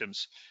IoT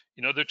systems.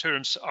 In other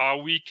terms, are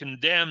we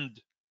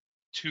condemned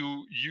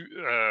to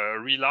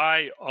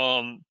rely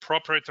on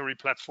proprietary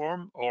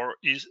platforms, or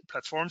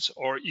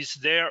is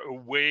there a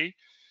way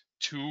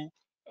to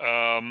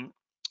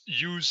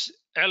use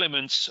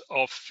elements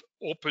of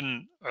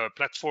open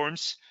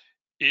platforms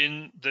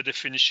in the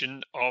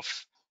definition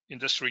of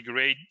industry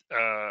grade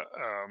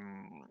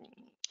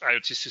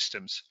IoT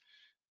systems?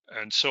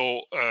 And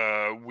so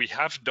we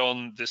have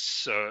done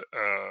this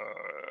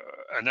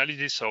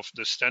analysis of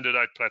the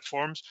standardized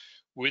platforms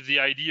with the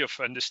idea of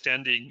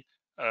understanding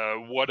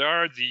what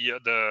are the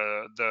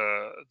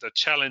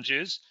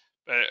challenges,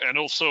 and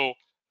also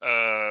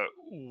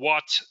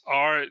what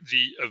are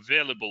the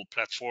available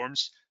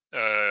platforms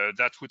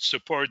that would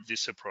support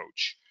this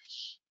approach.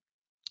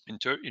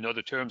 In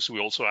other terms, we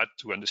also had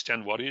to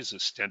understand what is a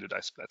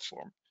standardized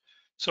platform.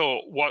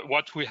 So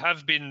what we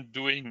have been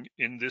doing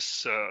in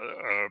this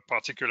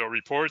particular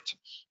report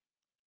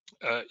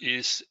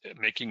is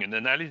making an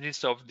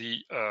analysis of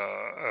the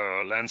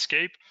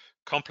landscape,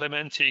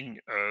 complementing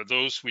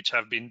those which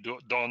have been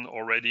done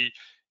already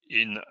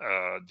in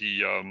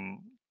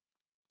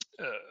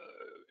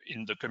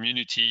the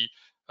community,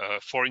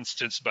 for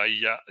instance, by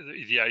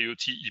the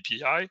IoT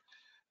EPI,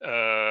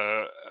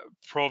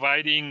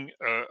 providing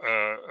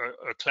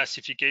a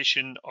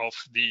classification of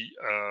the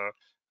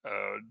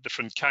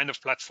different kind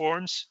of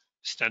platforms,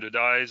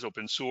 standardized,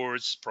 open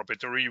source,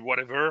 proprietary,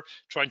 whatever,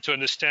 trying to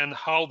understand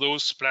how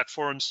those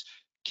platforms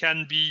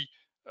can be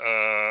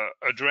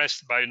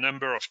addressed by a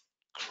number of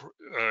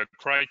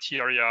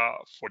criteria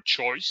for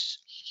choice.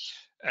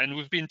 And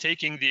we've been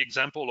taking the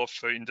example of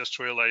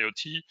industrial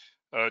IoT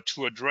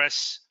to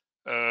address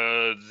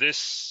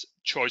this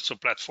choice of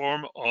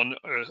platform on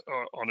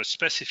a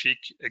specific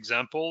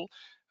example,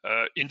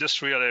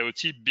 industrial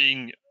IoT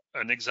being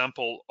an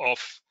example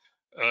of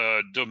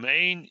a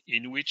domain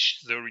in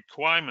which the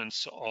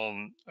requirements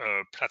on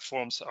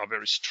platforms are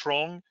very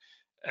strong,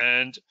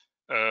 and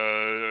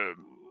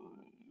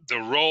the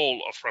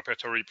role of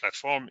proprietary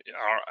platform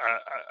are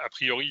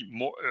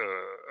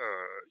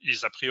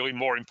is a priori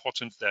more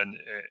important than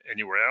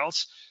anywhere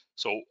else.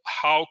 So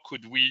how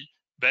could we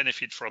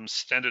benefit from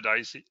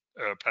standardized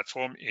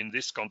platform in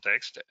this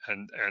context?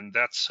 And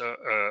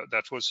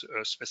that was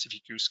a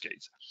specific use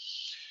case.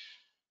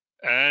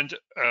 And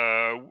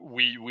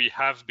we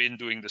have been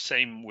doing the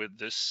same with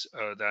this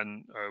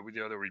with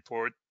the other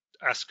report,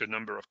 ask a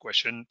number of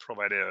questions,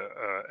 provide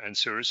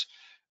answers.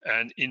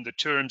 And in the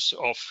terms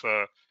of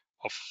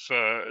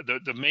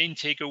the main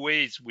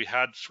takeaways we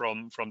had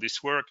from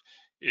this work,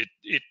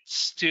 it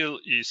still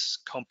is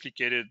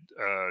complicated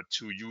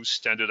to use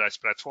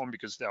standardized platform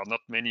because there are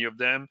not many of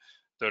them.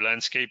 The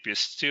landscape is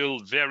still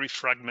very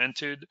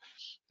fragmented.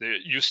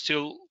 You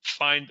still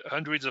find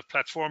hundreds of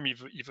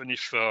platforms, even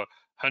if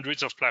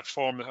hundreds of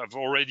platforms have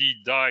already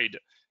died.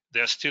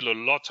 There's still a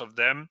lot of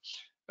them,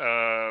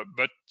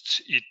 but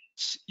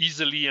it's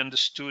easily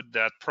understood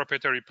that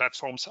proprietary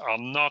platforms are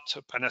not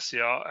a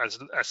panacea.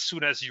 As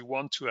soon as you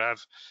want to have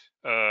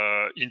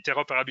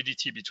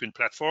interoperability between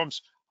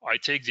platforms, I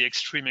take the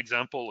extreme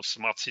example of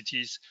smart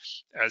cities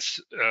as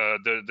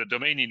the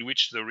domain in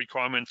which the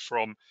requirement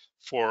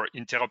for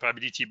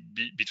interoperability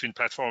between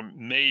platforms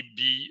may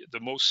be the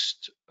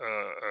most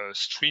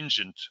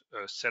stringent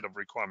set of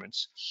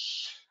requirements.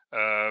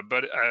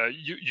 But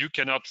you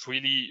cannot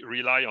really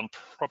rely on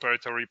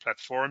proprietary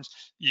platforms,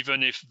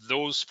 even if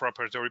those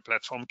proprietary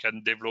platforms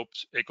can develop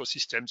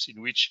ecosystems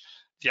in which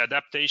the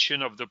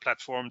adaptation of the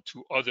platform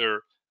to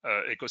other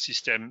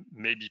ecosystem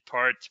may be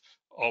part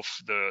of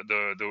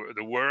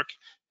the work.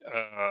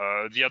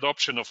 The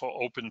adoption of an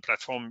open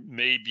platform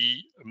may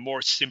be a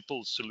more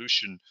simple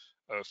solution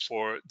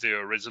for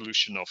the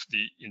resolution of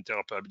the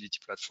interoperability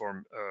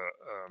platform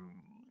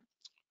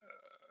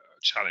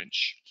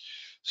challenge.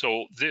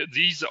 So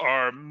these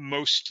are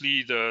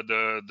mostly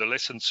the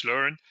lessons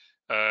learned,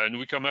 and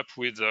we come up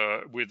with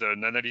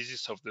an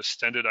analysis of the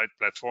standardized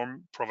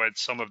platform, provide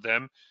some of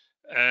them,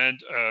 and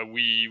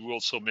we will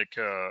also make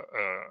a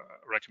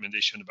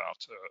recommendation about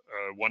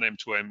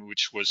 1M2M,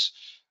 which was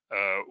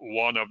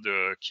one of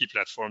the key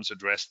platforms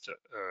addressed.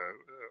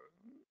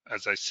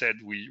 As I said,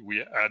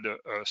 we had a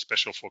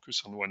special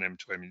focus on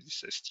 1M2M in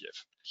this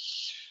STF.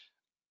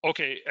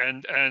 Okay,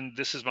 and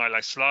this is my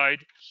last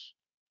slide.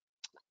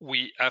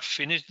 We have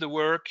finished the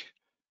work.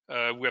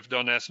 We have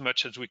done as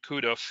much as we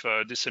could of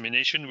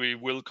dissemination. We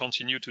will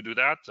continue to do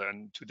that.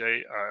 And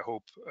today, I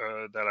hope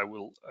that I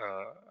will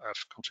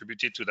have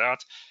contributed to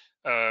that.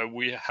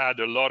 We had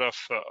a lot of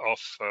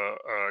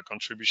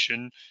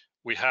contribution.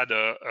 We had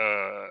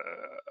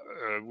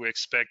we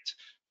expect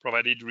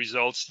provided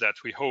results that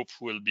we hope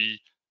will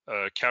be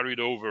carried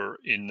over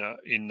in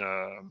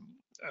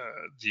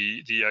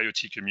the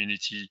IoT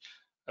community.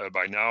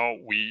 By now,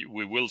 we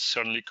will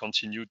certainly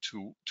continue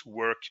to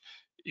work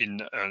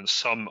in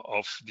some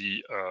of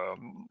the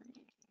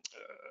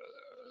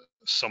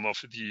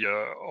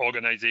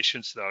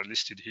organizations that are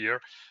listed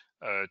here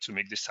to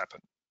make this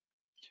happen.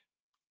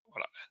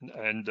 Voilà.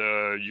 And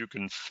you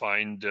can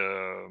find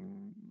a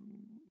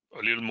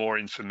little more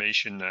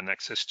information and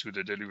access to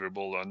the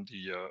deliverable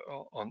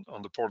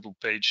on the portal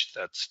page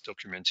that's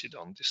documented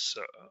on this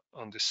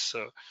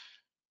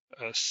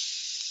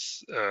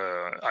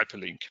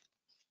hyperlink.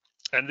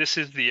 And this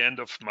is the end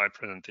of my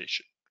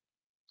presentation.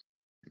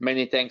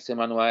 Many thanks,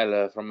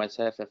 Emmanuel, from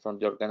myself and from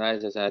the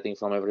organizers, and I think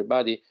from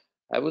everybody.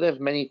 I would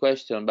have many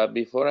questions, but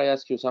before I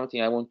ask you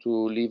something, I want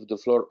to leave the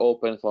floor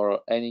open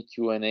for any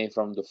Q&A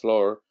from the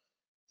floor,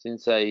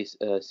 since I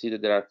see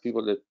that there are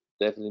people that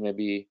definitely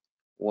maybe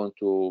want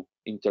to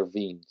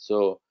intervene.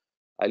 So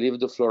I leave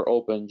the floor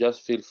open.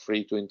 Just feel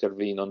free to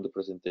intervene on the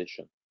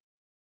presentation.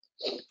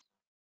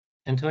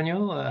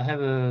 Antonio, I have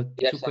two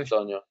questions. Yes,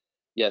 Antonio.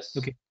 Yes.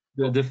 Okay.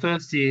 The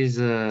first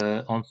is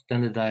on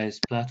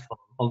standardized platform.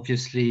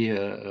 Obviously,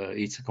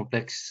 it's a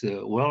complex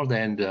world,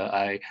 and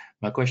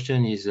my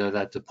question is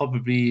that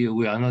probably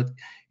we are not,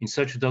 in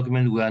such a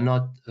document, we are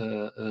not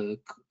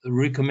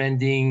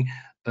recommending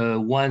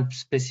one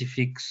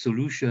specific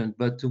solution,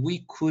 but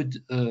we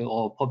could,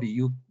 or probably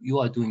you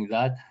are doing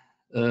that,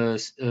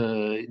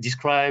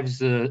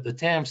 describes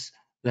attempts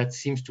that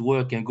seems to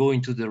work and go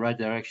into the right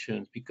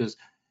direction, because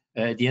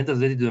at the end of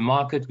the day, the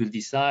market will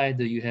decide.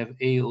 You have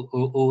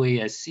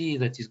OASC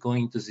that is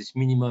going to this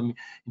minimum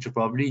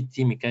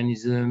interoperability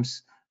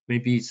mechanisms.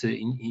 Maybe it's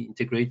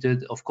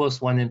integrated. Of course,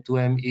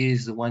 1M2M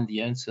is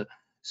the answer.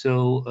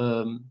 So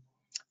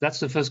that's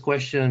the first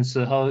question.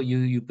 So how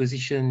you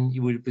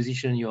will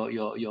position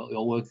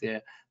your work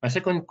there. My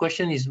second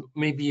question is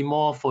maybe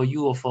more for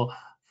you or for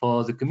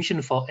the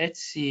Commission for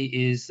ETSI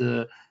is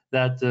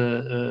that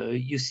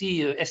you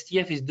see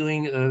STF is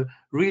doing a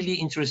really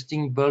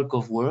interesting wealth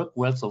of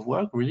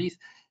work, really.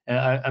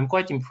 I'm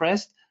quite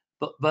impressed,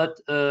 but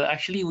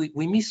actually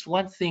we missed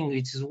one thing,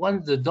 which is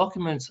when the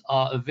documents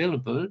are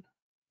available,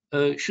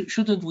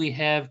 shouldn't we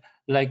have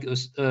like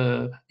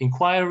a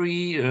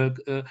inquiry,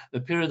 a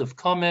period of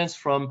comments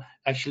from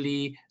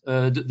actually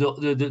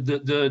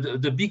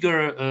the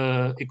bigger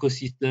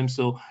ecosystem,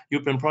 so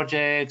European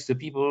projects, the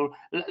people,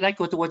 like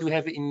what we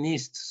have in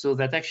NIST, so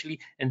that actually,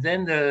 and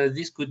then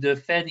this could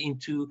fed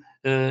into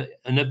an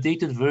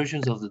updated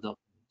versions of the document.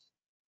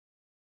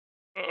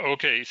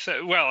 Okay,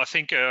 so, well, I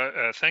think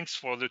thanks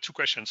for the two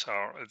questions,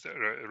 are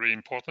really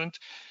important.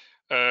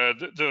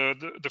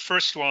 The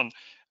first one,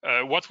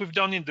 what we've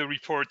done in the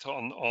report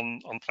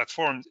on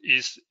platforms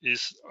is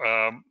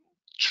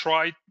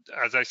try,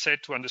 as I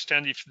said, to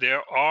understand if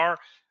there are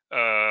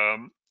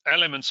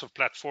elements of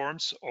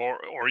platforms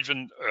or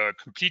even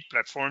complete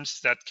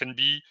platforms that can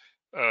be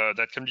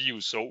that can be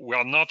used. So we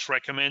are not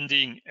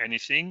recommending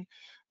anything.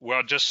 We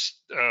are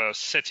just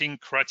setting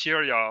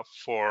criteria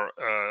for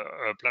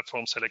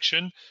platform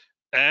selection,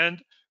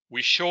 and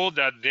we show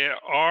that there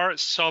are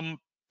some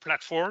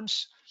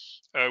platforms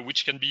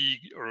which can be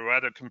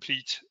rather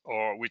complete,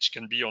 or which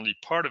can be only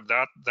part of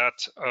that,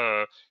 that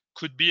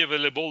could be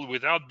available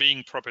without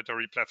being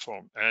proprietary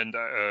platform. And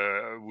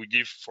we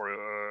give for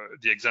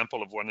the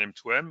example of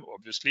 1M2M,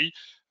 obviously,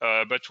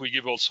 but we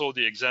give also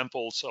the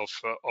examples of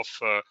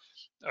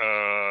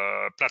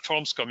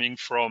platforms coming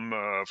from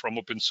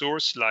open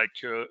source,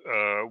 like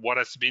what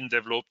has been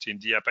developed in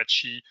the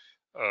Apache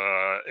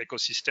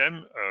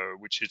ecosystem,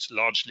 which is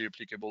largely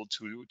applicable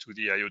to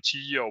the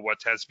IoT, or what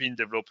has been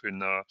developed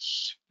in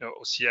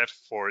OCF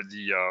for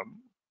the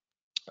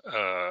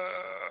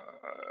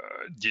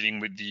dealing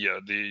with the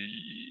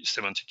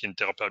semantic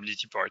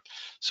interoperability part.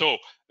 So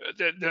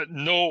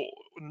no,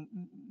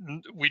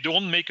 we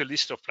don't make a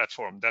list of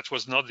platforms. That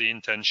was not the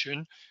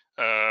intention.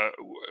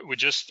 We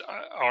just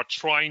are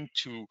trying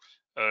to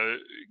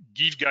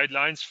give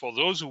guidelines for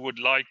those who would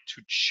like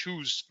to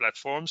choose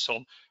platforms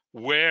on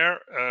where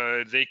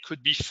they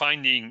could be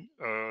finding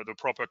the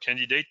proper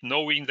candidate,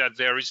 knowing that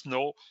there is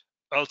no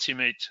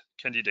ultimate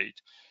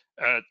candidate.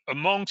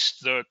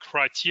 Amongst the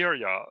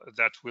criteria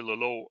that will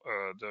allow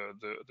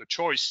the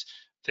choice,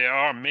 there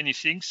are many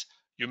things.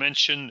 You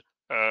mentioned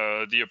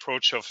the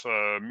approach of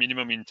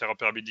minimum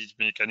interoperability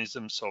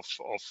mechanisms of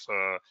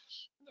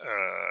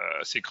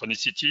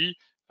synchronicity.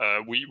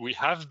 We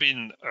have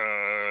been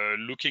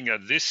looking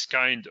at this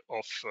kind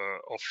of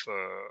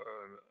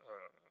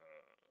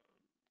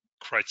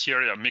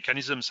criteria,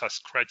 mechanisms as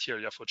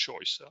criteria for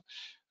choice.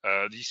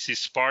 This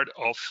is part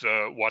of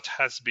what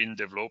has been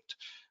developed,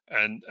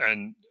 and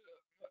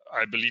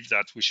I believe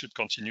that we should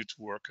continue to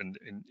work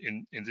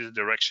in this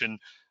direction,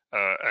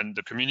 and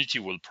the community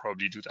will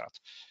probably do that.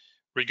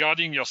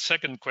 Regarding your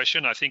second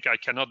question, I think I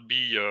cannot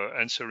be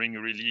answering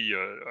really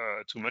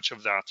too much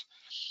of that.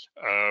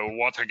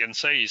 What I can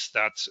say is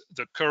that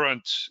the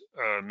current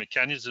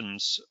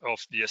mechanisms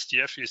of the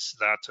STF is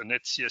that an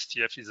ETSI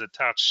STF is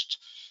attached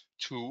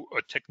to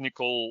a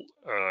technical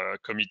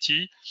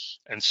committee,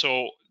 and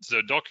so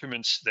the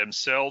documents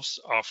themselves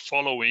are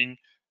following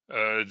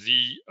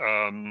the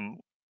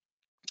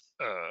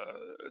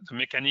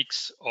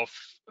mechanics of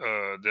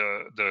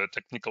the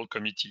technical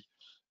committee,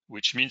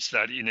 which means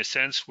that in a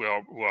sense we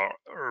are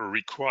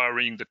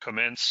requiring the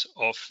comments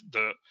of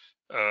the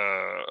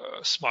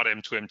Smart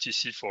M2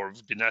 MTC.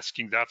 We've been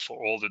asking that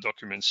for all the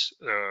documents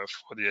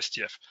for the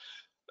STF.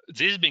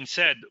 This being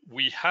said,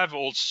 we have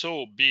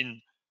also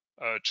been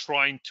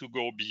trying to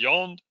go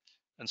beyond,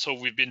 and so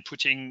we've been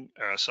putting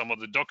some of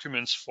the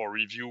documents for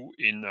review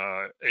in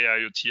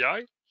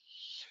AIoTI.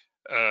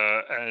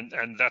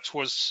 And that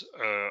was,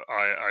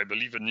 I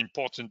believe, an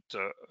important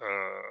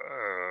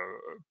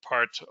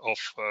part of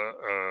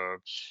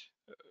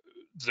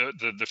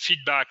the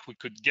feedback we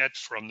could get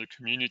from the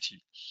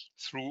community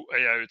through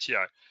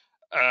AIoTI.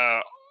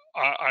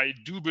 I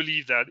do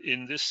believe that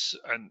in this,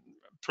 and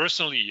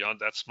personally,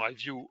 that's my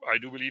view, I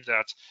do believe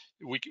that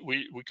we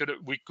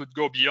could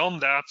go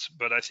beyond that,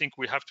 but I think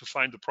we have to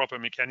find the proper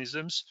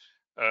mechanisms.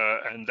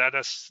 And that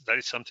is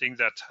something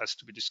that has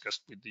to be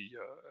discussed with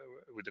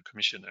the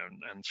Commission,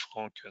 and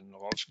Frank and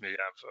Rolf may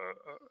have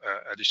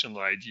additional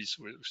ideas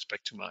with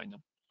respect to mine.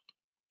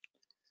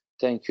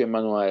 Thank you,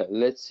 Emmanuel.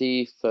 Let's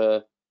see if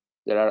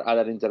there are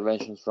other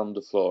interventions from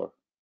the floor.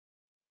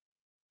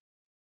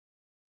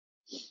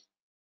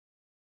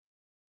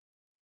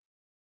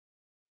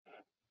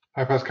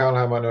 Hi, Pascal.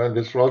 Hi, Emmanuel.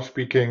 This is Rolf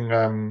speaking.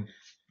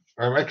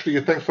 Actually,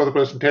 thanks for the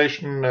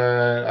presentation.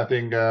 I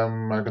think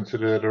I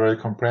consider it a very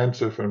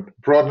comprehensive and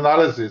broad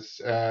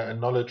analysis and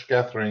knowledge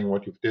gathering,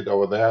 what you did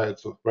over there.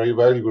 It's a very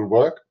valuable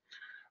work.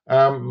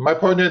 My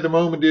point at the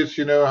moment is,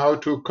 how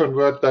to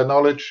convert that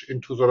knowledge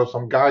into sort of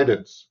some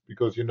guidance,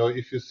 because,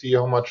 if you see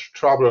how much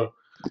trouble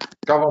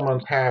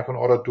governments have in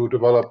order to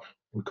develop,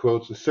 in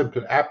quotes, a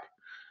simple app,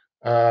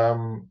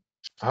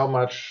 how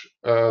much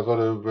sort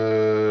of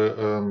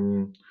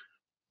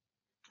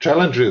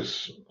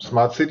challenges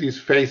smart cities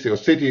facing, or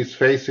cities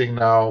facing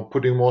now,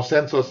 putting more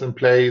sensors in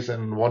place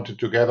and wanting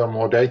to gather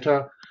more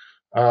data.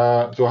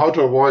 So how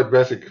to avoid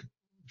basic,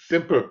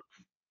 simple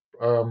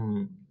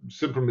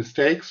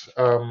mistakes,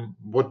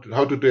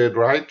 how to do it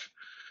right,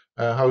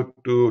 how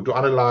to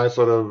analyze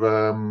sort of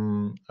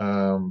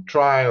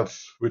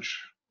trials which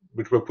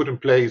were put in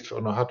place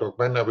on a hard rock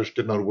vendor which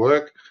did not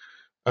work,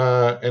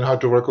 and how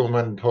to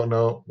recommend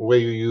where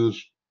you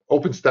use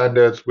open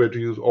standards, where to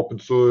use open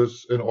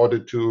source in order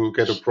to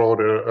get a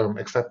broader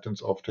acceptance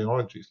of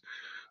technologies.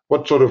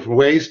 What sort of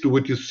ways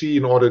would you see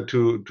in order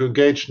to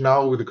engage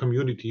now with the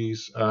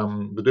communities,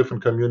 the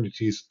different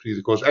communities?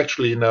 Because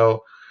actually, in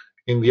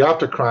the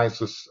after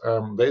crisis,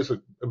 there is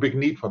a big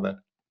need for that.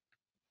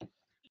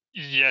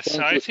 Yes,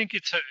 I think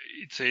it's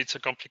a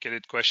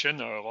complicated question,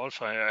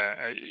 Rolf.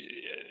 I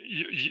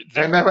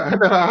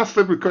never asked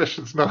simple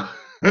questions. No.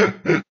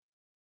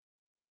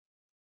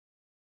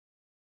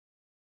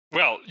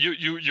 Well,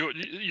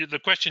 the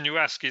question you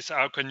ask is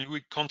how can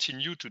we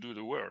continue to do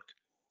the work,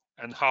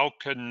 and how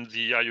can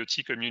the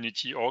IoT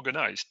community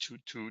organize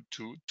to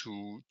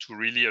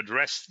really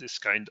address this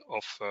kind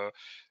of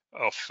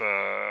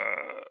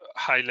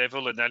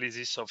high-level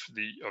analysis of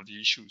the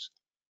issues.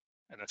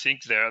 And I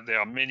think there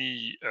are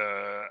many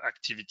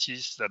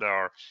activities that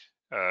are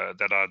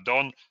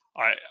done.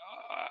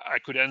 I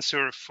could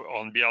answer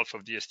on behalf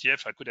of the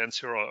STF. I could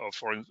answer,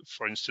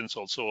 for instance,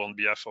 also on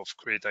behalf of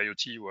Create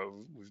IoT, where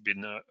we've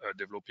been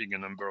developing a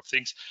number of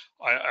things.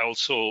 I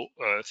also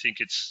think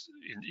it's,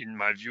 in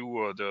my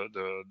view,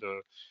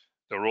 the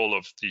role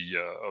of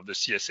the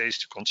CSAs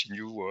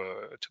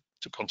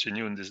to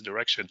continue in this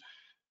direction.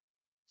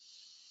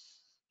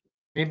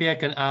 Maybe I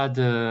can add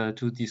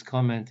to this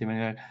comment,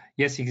 Emmanuel.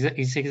 Yes,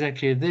 it's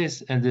exactly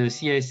this, and the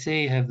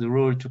CSA have the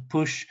role to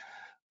push,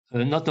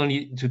 not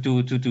only to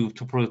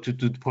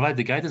provide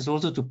the guidance,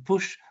 also to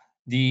push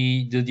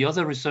the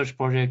other research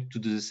project to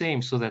do the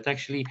same, so that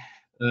actually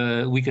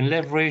we can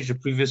leverage the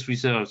previous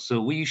results. So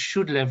we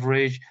should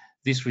leverage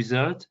this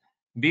result,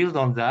 build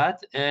on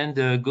that,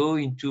 and go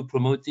into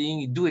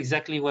promoting, do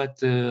exactly what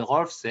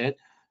Rolf said,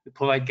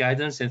 provide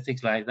guidance and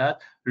things like that,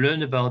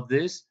 learn about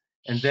this,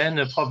 and then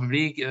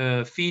probably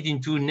feed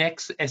into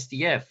next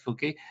STF,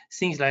 okay,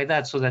 things like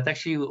that, so that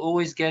actually we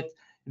always get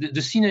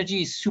the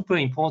synergy is super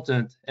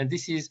important, and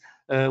this is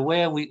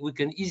where we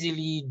can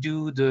easily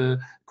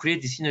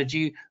create the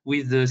synergy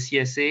with the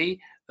CSA,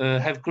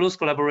 have close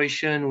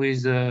collaboration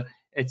with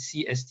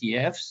ETSI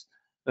STFs.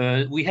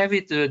 We have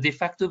it de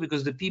facto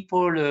because the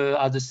people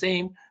are the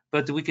same,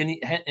 but we can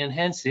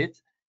enhance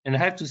it. And I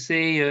have to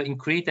say, in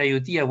Create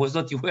IoT, I was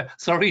not aware.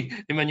 Sorry,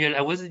 Emmanuel,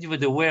 I wasn't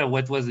even aware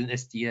what was an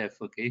STF.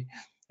 Okay,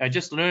 I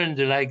just learned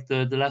like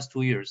the last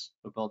 2 years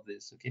about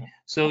this. Okay,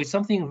 so it's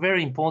something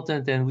very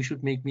important, and we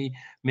should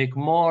make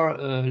more,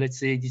 let's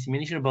say,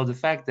 dissemination about the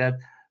fact that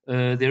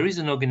there is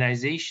an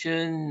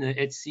organization,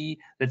 ETSI,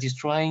 that is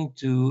trying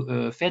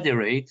to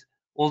federate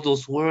all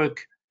those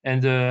work,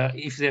 and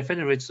if they're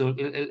federate, so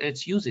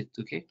let's use it.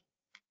 Okay.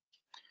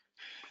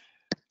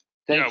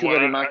 Thank you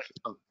very much.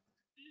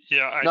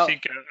 Yeah, I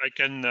think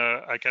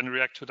I can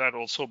react to that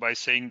also by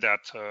saying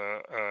that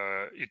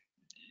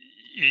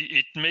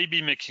it may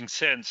be making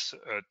sense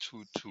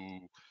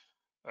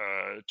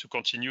to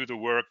continue the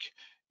work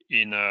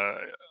in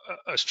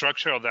a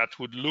structure that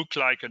would look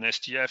like an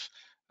STF,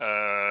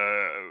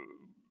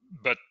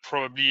 but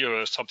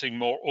probably something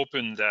more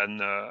open than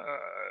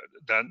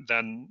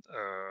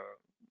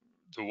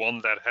the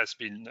one that has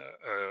been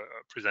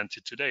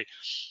presented today.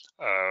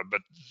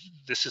 But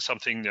this is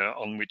something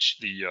on which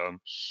the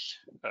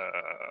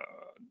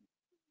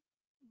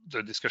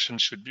discussion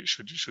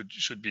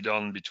should be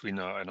done between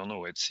I don't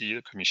know, ETSI,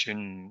 the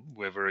Commission,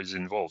 whoever is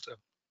involved.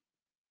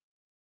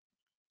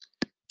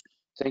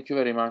 Thank you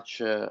very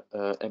much,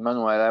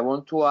 Emmanuel. I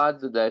want to add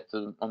that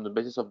on the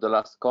basis of the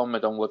last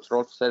comment on what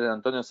Rolf said and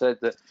Antonio said,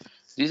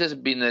 this has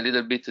been a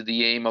little bit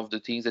the aim of the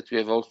things that we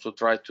have also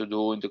tried to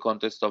do in the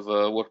context of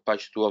work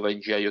patch 2 of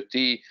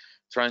ngiot,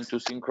 trying to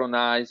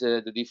synchronize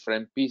the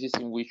different pieces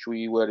in which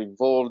we were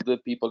involved, the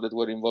people that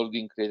were involved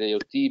in Create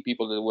IoT,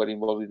 people that were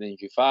involved in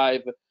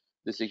NG5,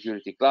 the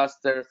security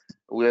cluster.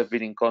 We have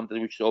been in contact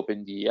with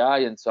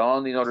OpenDEI and so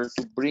on in order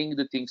to bring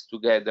the things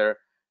together.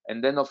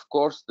 And then, of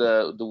course,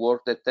 the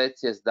work that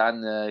ETSI has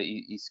done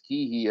is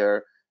key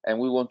here, and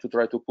we want to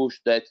try to push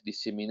that,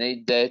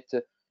 disseminate that,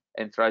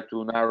 and try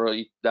to narrow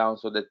it down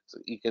so that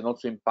it can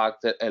also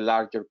impact a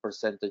larger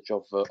percentage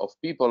of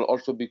people.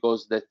 Also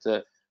because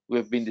that we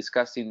have been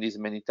discussing this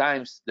many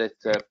times, that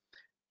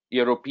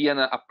European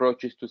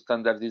approaches to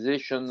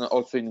standardization,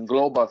 also in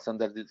global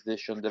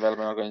standardization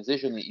development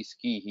organization, is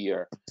key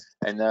here.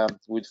 And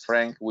with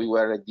Frank, we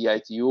were at the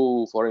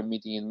ITU for a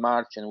meeting in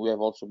March, and we have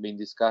also been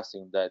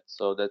discussing that.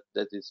 So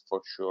that is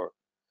for sure.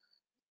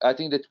 I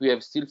think that we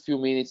have still a few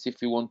minutes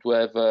if you want to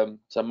have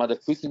some other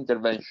quick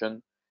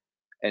intervention.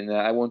 And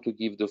I want to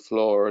give the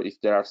floor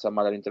if there are some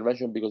other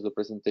intervention, because the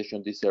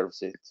presentation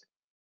deserves it.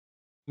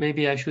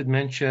 Maybe I should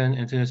mention,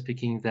 Antonio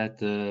speaking,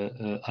 that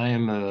I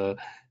am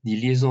the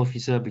liaison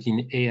officer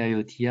between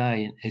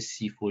AIoTI and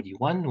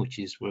SC41, which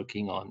is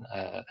working on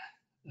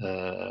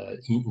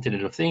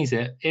Internet of Things.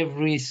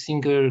 Every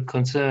single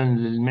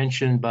concern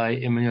mentioned by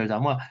Emmanuel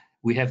Darmois,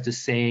 we have the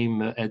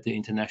same at the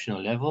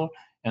international level.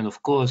 And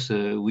of course,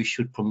 we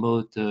should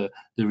promote the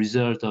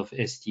result of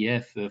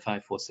STF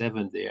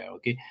 547 there.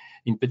 Okay.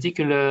 In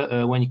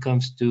particular, when it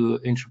comes to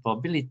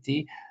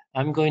interoperability,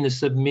 I'm going to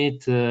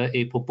submit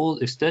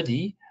a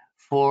study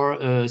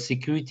for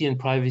security and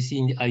privacy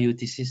in the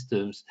IoT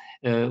systems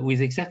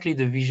with exactly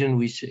the vision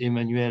which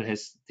Emmanuel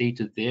has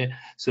stated there.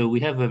 So we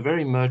have a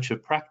very much a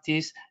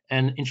practice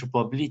and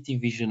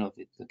interoperability vision of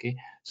it. Okay,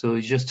 so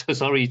it's just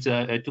sorry,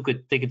 I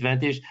take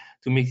advantage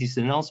to make this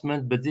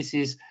announcement, but this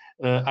is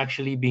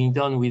actually being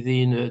done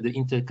within the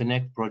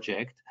Interconnect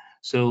project.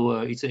 So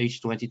it's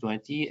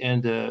H2020,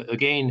 and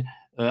again,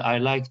 I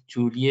like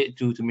to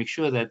make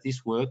sure that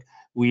this work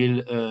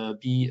will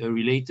be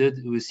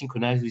related, will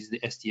synchronize with the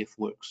STF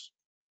works.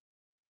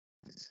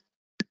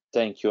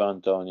 Thank you,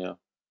 Antonio.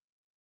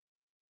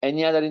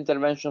 Any other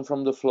intervention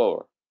from the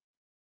floor?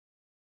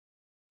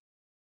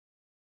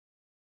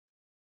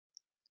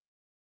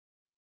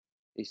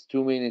 It's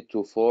 2 minutes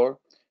to 4.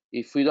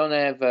 If we don't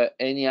have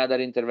any other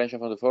intervention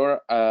from the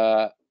floor,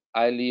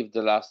 I leave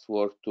the last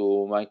word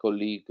to my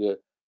colleague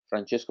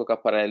Francesco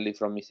Capparelli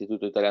from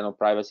Istituto Italiano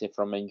Privacy and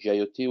from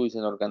ngiot, who is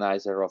an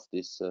organizer of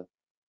this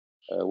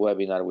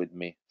webinar with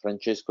me.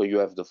 Francesco, you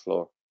have the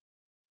floor.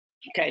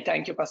 Okay,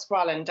 thank you,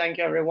 Pasquale, and thank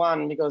you,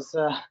 everyone, because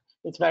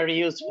it's very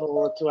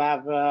useful to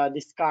have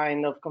this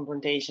kind of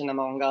confrontation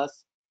among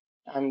us.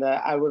 And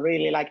I would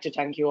really like to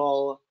thank you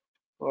all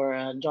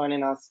for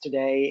joining us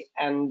today.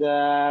 And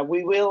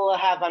we will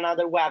have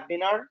another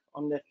webinar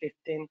on the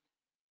 15th.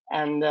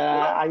 And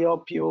I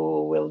hope you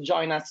will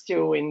join us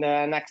too in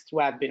the next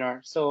webinar.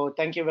 So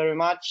thank you very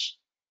much.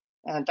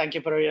 And thank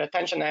you for your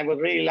attention. I would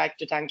really like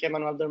to thank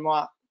Emmanuel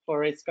Darmois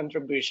for his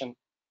contribution.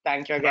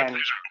 Thank you again. My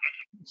pleasure.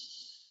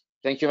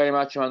 Thank you very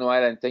much,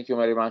 Emmanuel, and thank you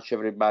very much,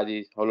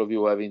 everybody, all of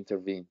you who have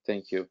intervened.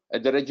 Thank you.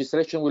 And the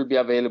registration will be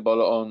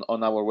available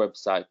on our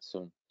website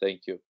soon.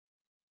 Thank you.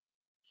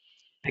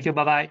 Thank you.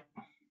 Bye-bye.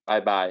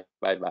 Bye-bye.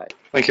 Bye-bye.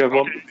 Thank you,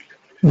 everyone.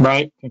 Okay.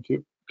 Bye. Thank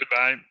you.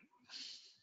 Goodbye.